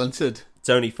 silenced. It's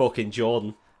only fucking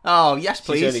Jordan. Oh, yes,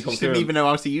 please. She didn't even know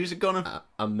how to use a gun.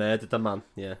 I murdered the man,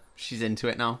 yeah. She's into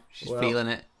it now. She's feeling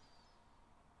it.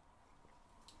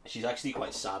 She's actually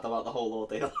quite sad about the whole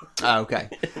ordeal. Oh, okay.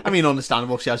 I mean,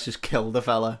 understandable. She has just killed a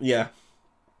fella. Yeah.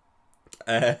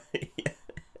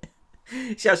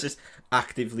 She has just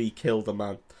actively killed a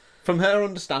man. From her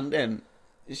understanding,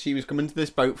 she was coming to this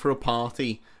boat for a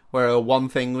party where her one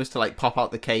thing was to like pop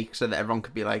out the cake so that everyone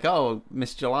could be like, "Oh,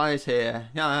 Miss July is here."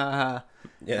 Yeah.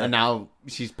 And now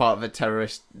she's part of a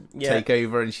terrorist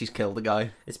takeover, and she's killed a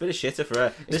guy. It's been a shitter for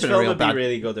her. This film would be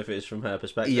really good if it was from her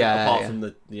perspective. Apart from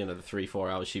the the 3-4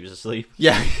 hours she was asleep.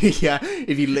 Yeah.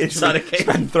 If you literally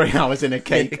spend 3 hours in a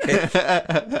cake.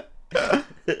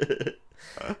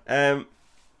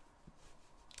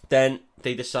 Then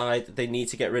they decide they need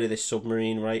to get rid of this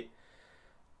submarine, right?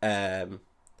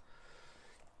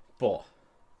 But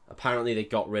apparently they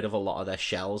got rid of a lot of their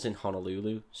shells in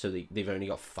Honolulu, so they've only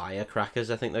got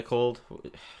firecrackers, I think they're called.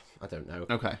 I don't know.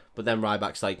 Okay. But then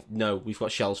Ryback's like, no, we've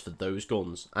got shells for those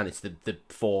guns, and it's the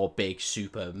 4 big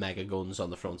super mega guns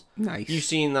on the front. Nice. You've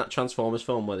seen that Transformers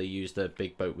film where they use the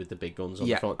big boat with the big guns on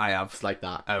the front? Yeah, I have. It's like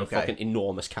that. Okay. Fucking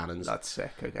enormous cannons. That's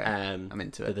sick. Okay. I'm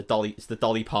into it. It's the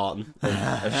Dolly Parton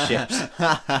of ships.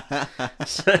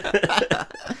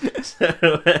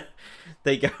 So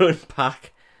they go and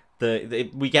pack.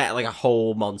 We get like a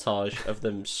whole montage of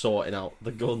them sorting out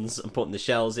the guns and putting the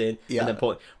shells in, and then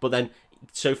but then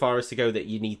so far as to go that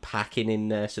you need packing in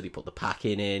there, so they put the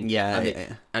packing in,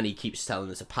 and he keeps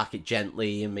telling us to pack it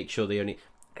gently and make sure they only.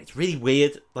 It's really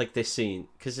weird, like this scene,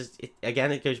 because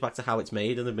it goes back to how it's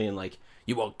made, and they're being like,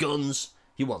 you want guns,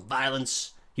 you want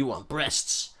violence, you want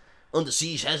breasts. Under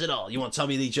Siege has it all. You want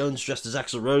Tommy Lee Jones dressed as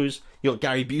Axl Rose? You want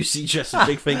Gary Busey dressed as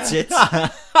Big Fake Tits?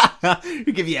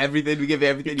 We give you everything. We give you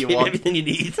everything you want. Everything you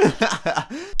need.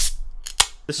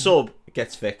 The sub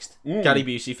gets fixed. Gary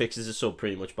Busey fixes the sub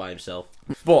pretty much by himself.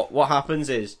 But what happens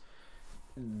is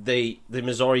the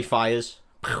Missouri fires.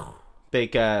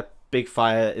 Big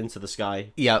fire into the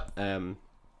sky. Yep.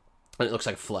 and it looks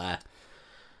like a flare.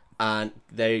 And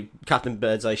Captain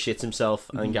Birdseye shits himself,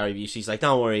 and Gary Busey's like,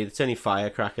 "Don't worry, it's only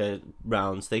firecracker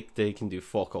rounds. They can do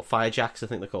fuck all. Firejacks, I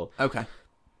think they're called. Okay.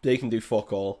 They can do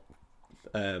fuck all.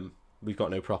 We've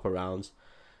got no proper rounds."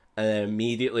 And then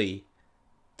immediately,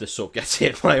 the sub gets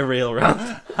hit by a real round.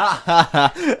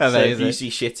 Amazing. So Busey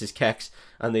shits his keks,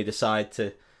 and they decide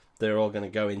they're all going to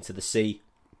go into the sea.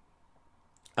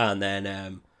 And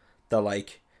then they're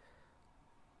like,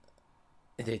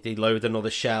 they load another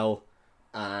shell.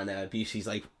 And Busey's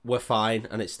like, "We're fine,"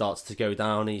 and it starts to go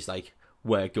down. And he's like,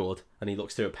 "We're good," and he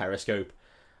looks through a periscope,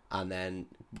 and then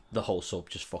the whole sub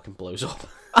just fucking blows up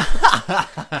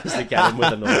because they get him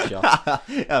with another shot.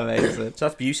 Amazing. So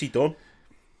that's Busey done.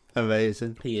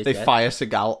 Amazing. He is they dead. fire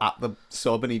Seagal at the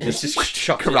sub, and he just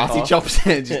chops it karate off. chops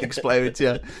it and just explodes.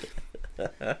 Yeah.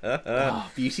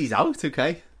 Oh, Busey's out.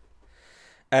 Okay.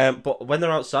 But when they're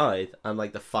outside and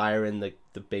like they're firing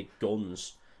the big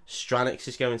guns, Stranix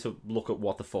is going to look at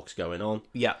what the fuck's going on.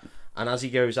 Yeah. And as he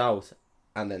goes out,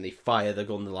 and then they fire the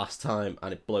gun the last time,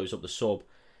 and it blows up the sub,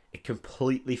 it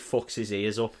completely fucks his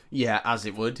ears up. Yeah, as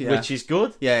it would. Yeah. Which is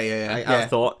good. Yeah. I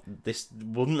thought this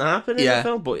wouldn't happen in the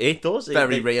film, but it does.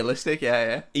 Very realistic.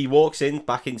 Yeah. He walks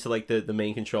back into like the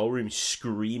main control room,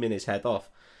 screaming his head off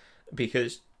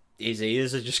because his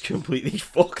ears are just completely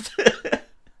fucked.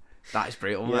 That is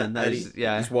brutal, man.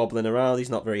 He's wobbling around. He's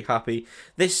not very happy.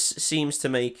 This seems to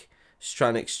make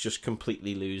Stranix just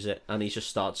completely lose it, and he just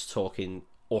starts talking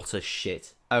utter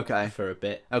shit. Okay. For a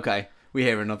bit. Okay. We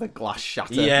hear another glass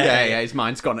shatter. Yeah. His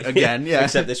mind's gone again. Yeah.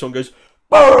 Except this one goes.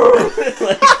 Boom!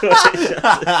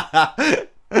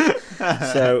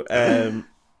 So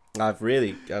I've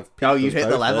you hit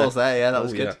the levels there. Yeah, that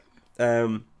was good.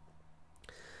 Yeah.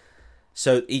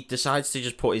 So he decides to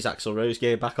just put his Axl Rose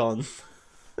gear back on.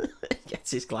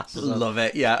 Gets his glasses on. Love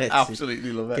it. Yeah,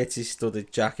 absolutely love it. Gets his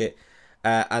studded jacket.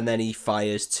 And then he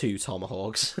fires 2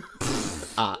 tomahawks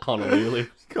at Honolulu.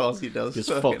 Of course he does.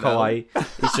 Just fuck Hawaii.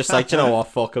 He's just like, "Do you know what?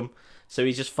 Fuck him." So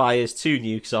he just fires 2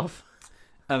 nukes off.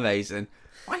 Amazing.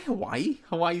 Why Hawaii?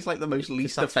 Hawaii's like the most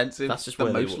least offensive. That's just the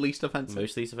where most least offensive.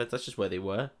 Most least offensive. That's just where they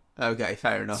were. Okay,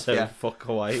 fair enough. So yeah. fuck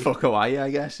Hawaii. Fuck Hawaii, I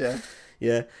guess. Yeah.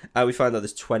 Yeah. We find out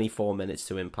there's 24 minutes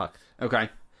to impact. Okay.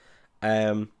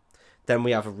 Then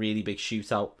we have a really big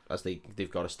shootout as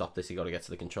they've got to stop this. They've got to get to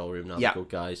the control room now. Yeah. The good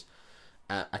guys.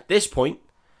 At this point,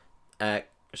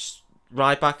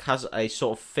 Ryback has a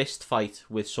sort of fist fight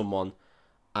with someone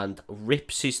and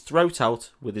rips his throat out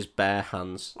with his bare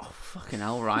hands. Oh, fucking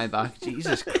hell, Ryback.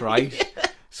 Jesus Christ.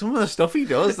 Some of the stuff he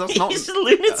does, that's not... He's a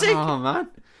lunatic. Oh, man.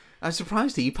 I'm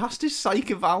surprised he passed his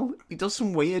psych eval. He does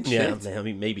some weird shit. Yeah, I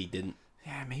mean, maybe he didn't.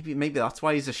 Yeah, maybe that's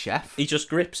why he's a chef. He just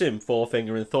grips him,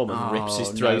 forefinger and thumb, and rips his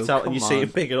throat out, and you see him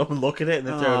pick it up and look at it, and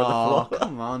then throw it on the floor.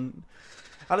 Come on.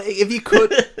 And if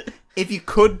you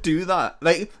could do that,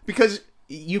 like, because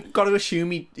you've got to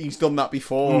assume he's done that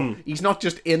before. He's not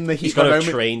just in the heat of the moment.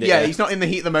 Trained it, yeah, he's not in the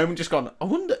heat of the moment, just gone, I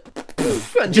wonder,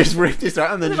 and just ripped his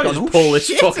throat, and then just pull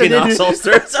this fucking asshole's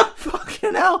throat out.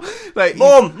 Fucking hell. Like,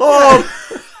 Mom! What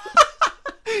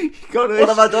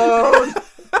have I done?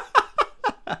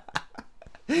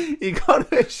 You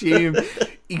gotta assume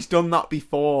he's done that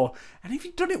before, and if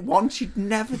you'd done it once, you'd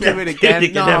never do it again.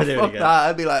 Fuck that.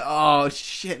 I'd be like, oh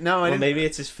shit, no. Well, maybe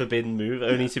it's his forbidden move,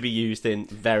 only to be used in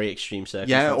very extreme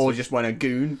circumstances. Yeah, or just when a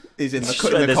goon is in the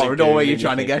corridor where you're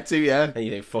trying to get to. Yeah, and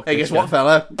you think, fuck. Hey, guess what,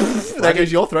 fella? There goes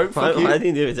your throat. Fuck you. I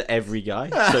think do it to every guy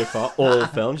so far. All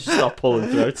films, just start pulling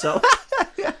throats out.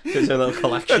 Goes in a little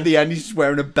collection. At the end, he's just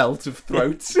wearing a belt of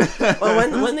throats. Well,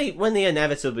 when they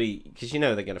inevitably, because you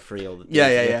know they're gonna free all the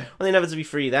yeah. When they inevitably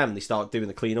free them, they start doing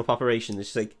the cleanup operation. It's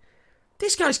just like,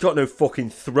 this guy's got no fucking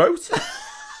throat.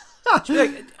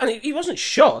 And he wasn't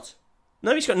shot.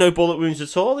 No, he's got no bullet wounds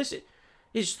at all.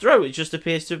 His throat, it just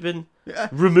appears to have been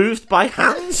removed by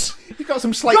hands. He's got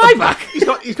some slight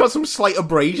he's got some slight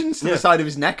abrasions to the side of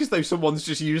his neck, as though someone's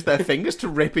just used their fingers to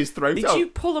rip his throat out. Did you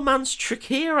pull a man's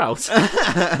trachea out?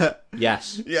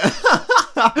 Yes. Yeah.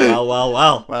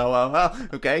 Well.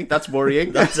 Okay, that's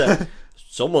worrying. That's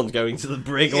someone's going to the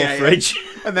brig or fridge.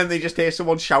 And then they just hear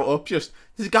someone shout up, there's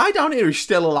a guy down here who's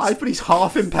still alive, but he's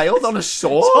half impaled on a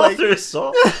saw. Through a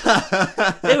saw.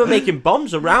 They were making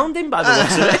bombs around him by the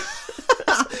looks of it.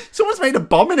 Someone's made a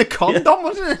bomb in a condom,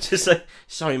 wasn't it? Just like,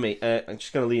 sorry mate, I'm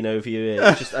just gonna lean over you here.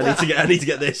 I need to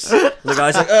get this. And the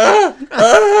guy's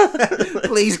like,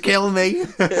 please kill me.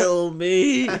 Kill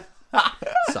me. So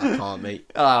I can't, mate.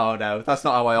 Oh no, that's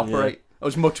not how I operate.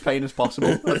 As much pain as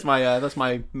possible. That's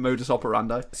my modus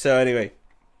operandi. So anyway,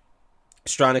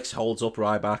 Stranix holds up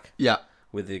Ryback. Yeah.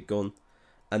 With the gun,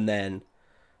 and then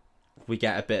we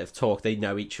get a bit of talk. They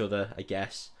know each other, I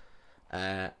guess.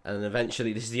 And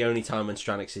eventually, this is the only time when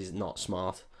Stranix is not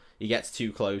smart. He gets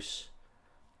too close,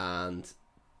 and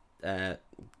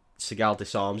Seagal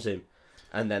disarms him,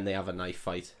 and then they have a knife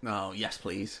fight. Oh, yes,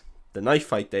 please. The knife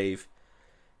fight, Dave,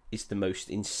 is the most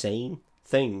insane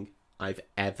thing I've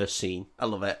ever seen. I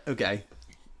love it. Okay.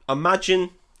 Imagine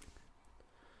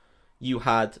you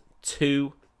had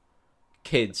two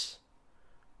kids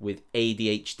with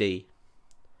ADHD,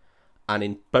 and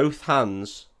in both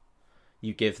hands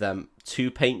you give them two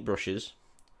paintbrushes,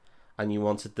 and you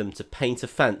wanted them to paint a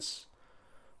fence,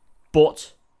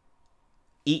 but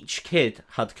each kid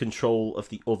had control of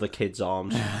the other kid's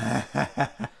arms.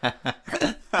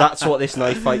 That's what this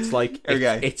knife fight's like.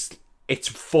 Okay. It's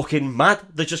fucking mad.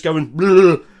 They're just going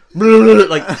blah, blah,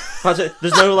 like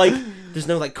there's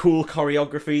no like cool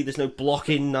choreography. There's no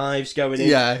blocking knives going in.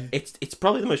 Yeah. It's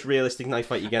probably the most realistic knife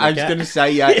fight you're gonna I was get. gonna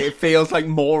say, yeah, it feels like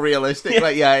more realistic.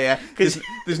 Like, yeah.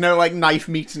 There's no like knife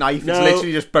meets knife. No. It's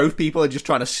literally just both people are just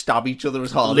trying to stab each other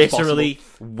as hard as Literally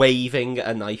possible. waving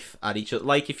a knife at each other,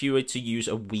 like if you were to use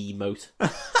a Wiimote.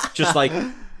 Just like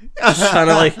trying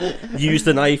to like use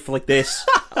the knife like this,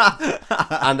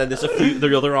 and then there's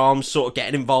the other arms sort of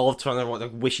getting involved, trying to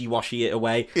like wishy-washy it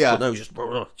away. Yeah. But no,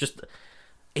 just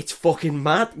it's fucking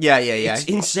mad. Yeah. It's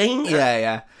insane.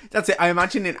 Yeah. That's it. I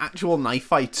imagine in actual knife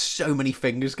fights, so many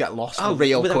fingers get lost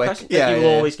real without quick. question, you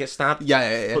will always get stabbed.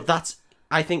 Yeah. But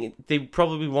I think they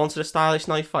probably wanted a stylish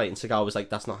knife fight, and Seagal was like,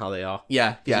 "That's not how they are."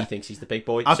 Yeah. He thinks he's the big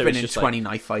boy. I've So been it's in just 20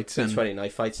 knife fights. And 20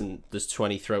 knife fights, and there's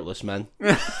 20 throatless men.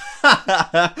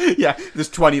 yeah, there's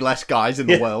 20 less guys in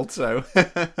the world, so.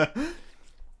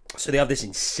 So they have this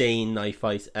insane knife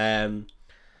fight. Tommy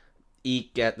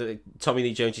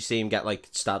Lee Jones, you see him get like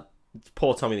stabbed.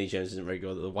 Poor Tommy Lee Jones isn't very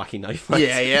good at the wacky knife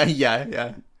fights.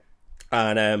 Yeah.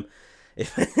 And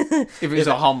if it was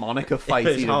a harmonica fight,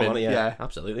 if it was harmonica, yeah.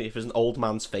 absolutely. If it was an old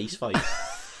man's face fight.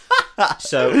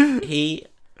 So he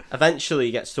eventually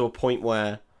gets to a point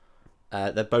where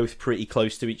they're both pretty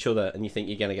close to each other, and you think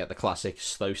you're going to get the classic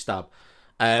slow stab.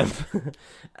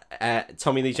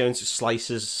 Tommy Lee Jones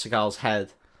slices Seagal's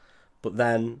head, but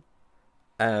then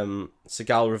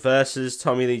Seagal reverses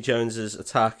Tommy Lee Jones's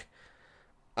attack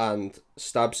and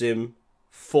stabs him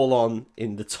full on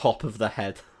in the top of the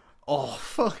head. Oh,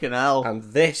 fucking hell.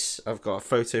 And this, I've got a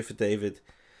photo for David,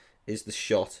 is the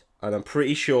shot. And I'm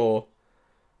pretty sure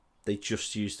they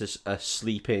just used a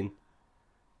sleeping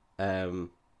Mick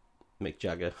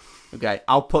Jagger. Okay,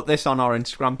 I'll put this on our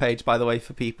Instagram page, by the way,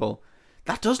 for people.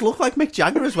 That does look like Mick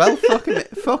Jagger as well.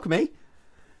 Fuck me.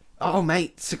 Oh,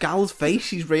 mate, Seagal's face,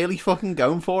 he's really fucking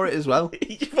going for it as well.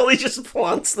 He probably just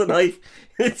plants the knife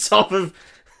in the top of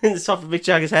Mick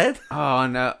Jagger's head. Oh,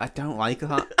 no, I don't like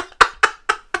that.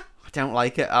 I don't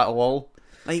like it at all.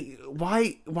 Like,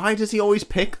 why does he always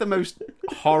pick the most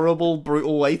horrible,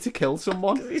 brutal way to kill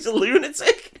someone? He's a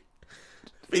lunatic.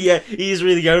 But yeah, he's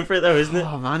really going for it though, isn't it?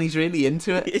 Oh man, he's really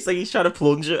into it. It's like he's trying to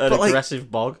plunge at an aggressive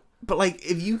bog. But like,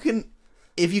 if you can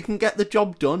get the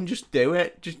job done, just do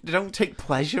it. Just don't take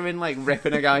pleasure in like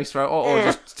ripping a guy's throat or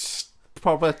just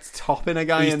proper topping a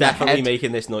guy He's in the head. He's definitely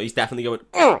making this noise. He's definitely going,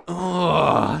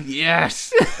 oh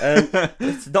yes.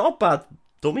 It's not a bad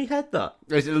dummy head, that.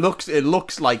 It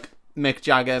looks like Mick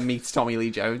Jagger meets Tommy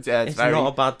Lee Jones. It's not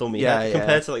a bad dummy head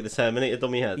compared to like the Terminator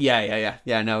dummy head. Yeah.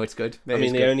 No, it's good. I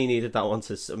mean, they only needed that one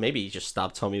to. Maybe he just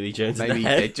stabbed Tommy Lee Jones in the head.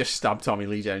 Maybe they just stabbed Tommy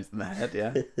Lee Jones in the head.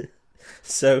 Yeah.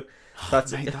 So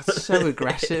that's so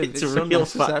aggressive. It's a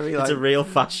real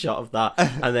fast shot of that,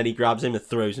 and then he grabs him and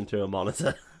throws him through a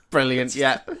monitor. Brilliant.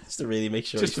 Yeah. Just to really make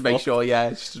sure. Just to make sure. Yeah.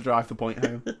 Just to drive the point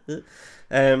home.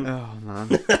 Oh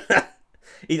man.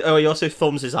 He also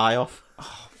thumbs his eye off.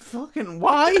 Oh, fucking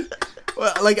why?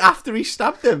 Well, like after he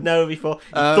stabbed him? No, before.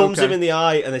 He thumbs him in the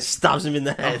eye and then stabs him in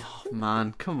the head. Oh,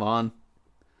 man, come on.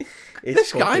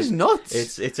 This guy's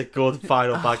nuts. It's a good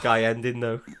final bad guy ending,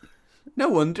 though. No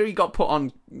wonder he got put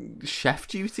on chef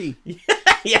duty.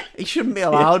 Yeah. He shouldn't be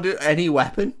allowed any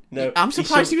weapon. No, I'm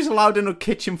surprised he was allowed in a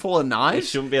kitchen full of knives.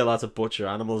 He shouldn't be allowed to butcher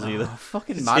animals either.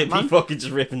 Fucking madman. Be fucking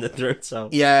just ripping the throats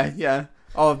out. Yeah.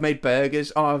 Oh, I've made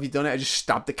burgers. Oh, have you done it? I just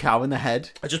stabbed the cow in the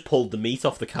head. I just pulled the meat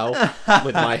off the cow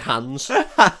with my hands.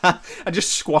 I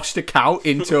just squashed a cow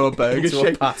into a burger into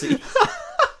shape. A patty.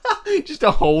 Just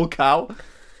a whole cow.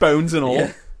 Bones and all.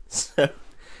 Yeah.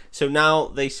 So now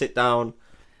they sit down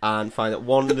and find that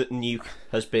one nuke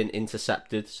has been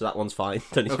intercepted, so that one's fine.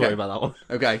 Don't need to worry about that one.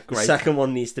 Okay, great. The second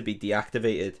one needs to be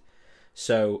deactivated.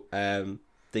 So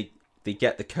they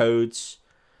get the codes,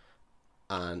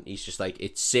 and he's just like,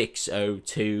 it's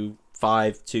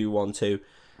 6025212,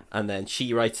 and then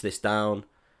she writes this down,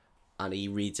 and he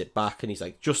reads it back, and he's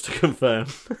like, just to confirm,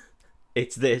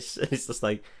 it's this, and it's just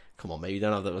like, Come on, mate, you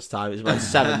don't have that much time. It's about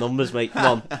 7 numbers, mate.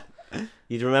 Come on.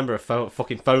 You'd remember a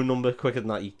fucking phone number quicker than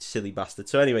that, you silly bastard.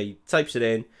 So anyway, he types it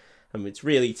in, and it's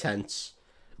really tense,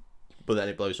 but then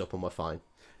it blows up and we're fine.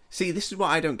 See, this is what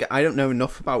I don't get. I don't know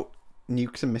enough about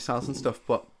nukes and missiles and stuff,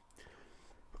 but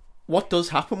what does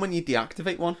happen when you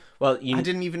deactivate one? Well, I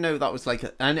didn't even know that was like...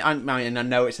 And I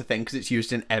know it's a thing because it's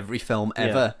used in every film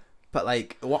ever. Yeah. But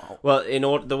like, what? Well,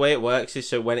 the way it works is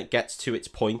so when it gets to its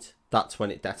point, that's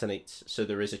when it detonates. So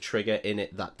there is a trigger in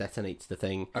it that detonates the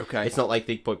thing. Okay. It's not like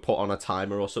they put on a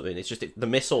timer or something. It's just the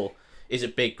missile is a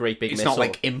great big missile. It's not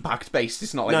like impact based.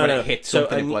 It's not like when it hits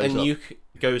something, it blows up. A nuke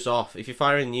goes off. If you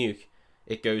fire a nuke,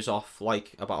 it goes off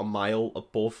like about a mile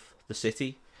above the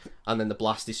city, and then the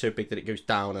blast is so big that it goes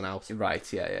down and out.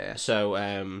 Right. Yeah. So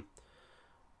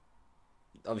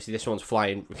obviously this one's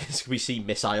flying because we see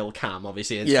missile cam,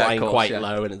 obviously it's flying quite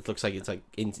low, and it looks like it's like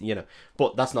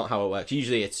but that's not how it works.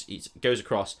 Usually it goes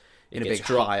across in a big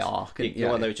high arc, and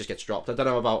it just gets dropped. I don't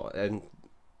know about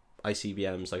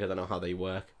ICBMs, like I don't know how they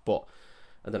work, but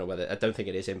I don't know I don't think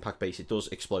it is impact based. It does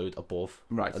explode above,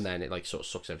 right, and then it like sort of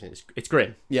sucks everything. It's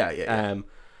grim. Yeah.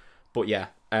 But yeah,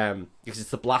 because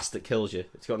it's the blast that kills you.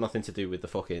 It's got nothing to do with the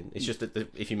fucking... It's just that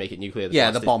if you make it nuclear,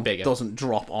 the bomb bigger. Doesn't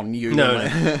drop on you. No.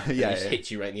 It just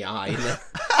hits you right in the eye.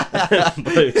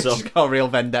 Blows up. It's got a real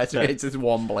vendetta. It's just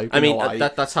one bloke. I mean,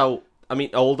 that's how... I mean,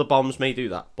 older bombs may do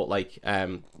that, but like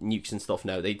nukes and stuff,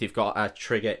 no. They've got a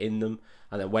trigger in them,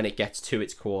 and then when it gets to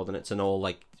its coordinates and all,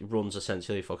 like, it runs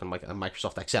essentially fucking like a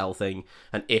Microsoft Excel thing,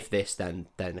 and if this, then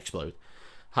explode.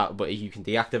 But you can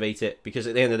deactivate it, because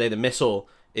at the end of the day, the missile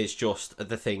is just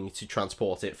the thing to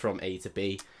transport it from A to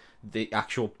B. The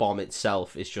actual bomb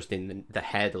itself is just in the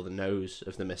head or the nose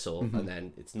of the missile, and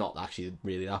then it's not actually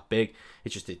really that big.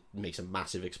 It makes a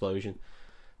massive explosion.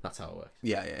 That's how it works.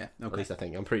 Yeah. Okay. At least I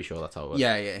think. I'm pretty sure that's how it works.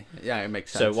 Yeah, it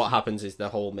makes sense. So what happens is the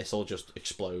whole missile just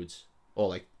explodes, or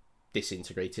like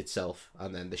disintegrates itself,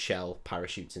 and then the shell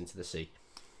parachutes into the sea.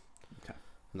 Okay.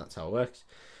 And that's how it works.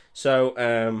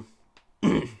 So,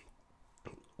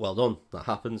 well done. That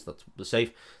happens. That's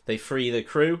safe. They free the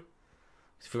crew.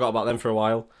 Forgot about them for a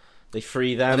while. They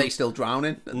free them. Are they still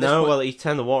drowning? No, well, he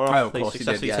turned the water off. Oh, of course he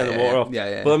did. Turned the water off.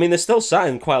 Yeah. But I mean, they're still sat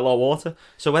in quite a lot of water.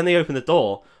 So when they open the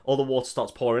door, all the water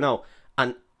starts pouring out.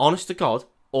 And honest to God,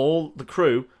 all the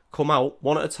crew come out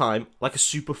one at a time like a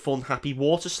super fun, happy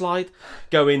water slide,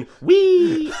 going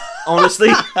wee. Honestly.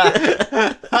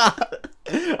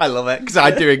 I love it because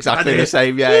I do exactly the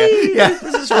same. Yeah.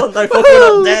 This is fun. No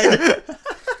fucking dead.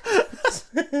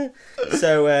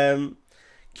 So,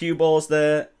 Cue Ball's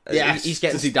there. Yes.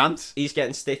 Does he dance? He's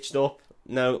getting stitched up.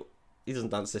 No, he doesn't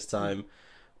dance this time.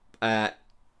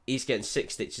 He's getting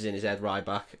 6 stitches in his head right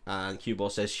back, and Cue Ball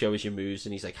says, "Show us your moves,"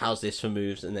 and he's like, "How's this for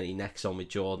moves?" And then he necks on with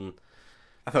Jordan.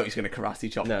 I thought he was going to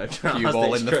karate chop Cue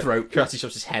Ball in the throat. Karate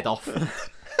chops his head off.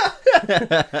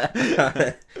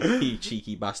 You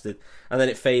cheeky bastard. And then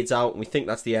it fades out, and we think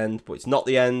that's the end, but it's not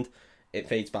the end. It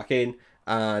fades back in,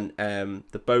 and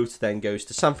the boat then goes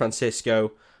to San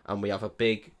Francisco, and we have a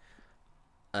big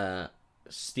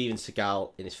Steven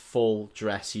Seagal in his full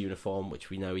dress uniform, which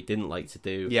we know he didn't like to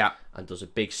do, and does a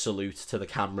big salute to the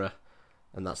camera,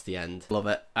 and that's the end. Love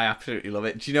it. I absolutely love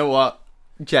it. Do you know what?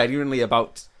 Genuinely,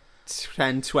 about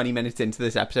 10-20 minutes into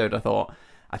this episode,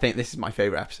 I think this is my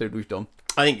favourite episode we've done.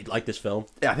 I think you'd like this film.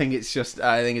 I think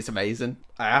it's amazing.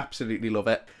 I absolutely love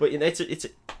it. But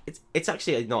it's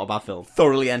actually not a bad film.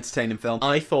 Thoroughly entertaining film.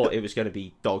 I thought it was going to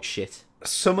be dog shit.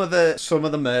 Some of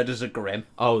the murders are grim.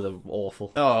 Oh, they're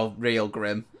awful. Oh, real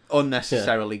grim.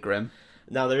 Unnecessarily grim.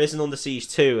 Now, there is an Under Siege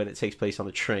 2, and it takes place on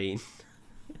a train.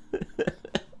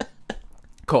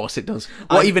 Of course it does.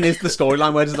 What even is the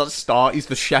storyline? Where does that start? He's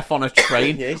the chef on a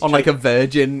train on like a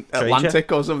Virgin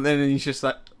Atlantic or something, and he's just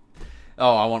like,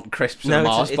 "Oh, I want crisps and a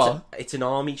Mars bar." It's an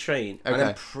army train, okay. And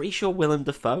I'm pretty sure Willem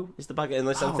Dafoe is the bag.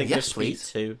 Unless I'm thinking of Speed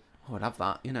 2. I would have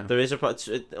that. There is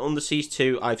Under Siege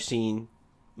 2. I've seen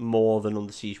more than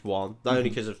Under Siege 1, not only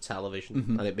because of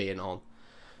television and it being on,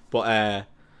 but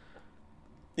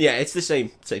yeah, it's the same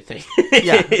thing.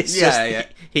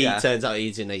 He turns out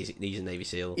he's a Navy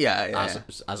SEAL.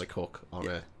 As a cook on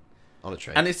a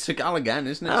train, and it's Seagal again,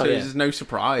 isn't it? There's no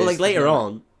surprise. Well, like later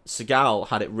on, Seagal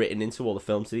had it written into all the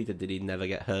films that he did that he'd never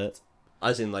get hurt,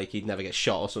 as in like he'd never get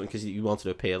shot or something, because he wanted to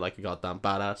appear like a goddamn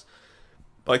badass.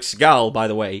 Like Seagal, by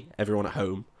the way, everyone at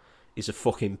home, is a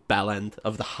fucking bellend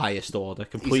of the highest order,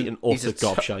 complete and utter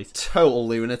gobshite. Total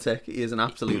lunatic. He is an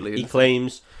absolute lunatic. He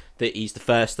claims that he's the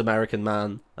first American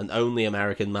man and only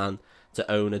American man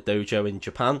to own a dojo in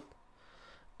Japan,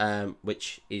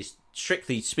 which is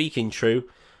strictly speaking true.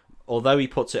 Although he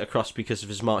puts it across because of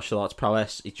his martial arts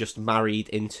prowess, he just married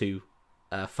into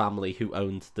family who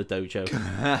owned the dojo,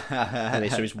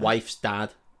 and so his wife's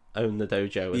dad owned the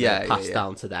dojo, and then passed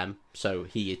down to them. So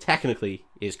he technically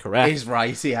is correct. He's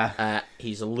right, yeah.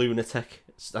 He's a lunatic.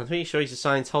 I'm pretty sure he's a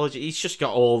Scientologist. He's just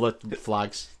got all the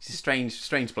flags. He's a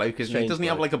strange bloke, isn't he? Doesn't he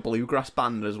have like a bluegrass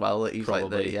band as well? That he's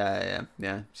Probably. Yeah.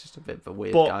 He's just a bit of a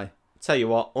weird But, guy. Tell you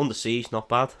what, Under Siege, not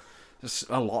bad.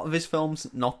 A lot of his films,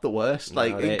 not the worst.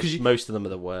 Like, because most of them are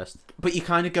the worst. But you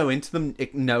kind of go into them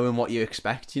knowing what you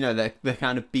expect. You know, they're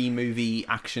kind of B-movie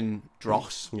action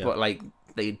dross, but like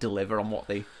they deliver on what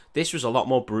they. This was a lot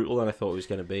more brutal than I thought it was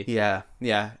going to be. Yeah,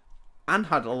 and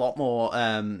had a lot more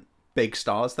big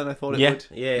stars than I thought it would.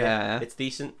 Yeah. It's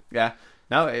decent. Yeah,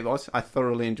 no, it was. I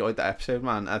thoroughly enjoyed that episode,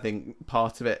 man. I think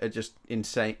parts of it are just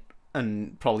insane.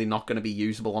 And probably not going to be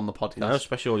usable on the podcast. No,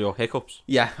 especially all your hiccups.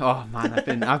 Yeah. Oh man,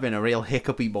 I've been a real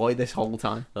hiccupy boy this whole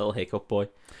time. Little hiccup boy.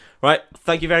 Right.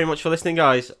 Thank you very much for listening,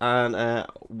 guys, and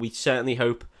we certainly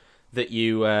hope that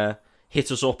you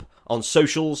hit us up on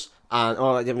socials. And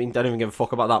I mean, don't even give a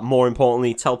fuck about that. More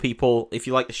importantly, tell people if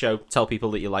you like the show. Tell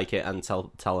people that you like it, and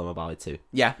tell them about it too.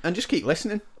 Yeah, and just keep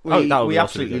listening. We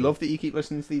absolutely love that you keep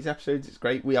listening to these episodes. It's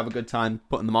great. We have a good time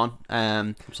putting them on.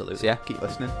 Absolutely. So yeah, keep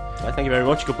listening. Right, thank you very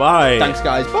much. Goodbye. Thanks,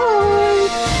 guys.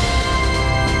 Bye.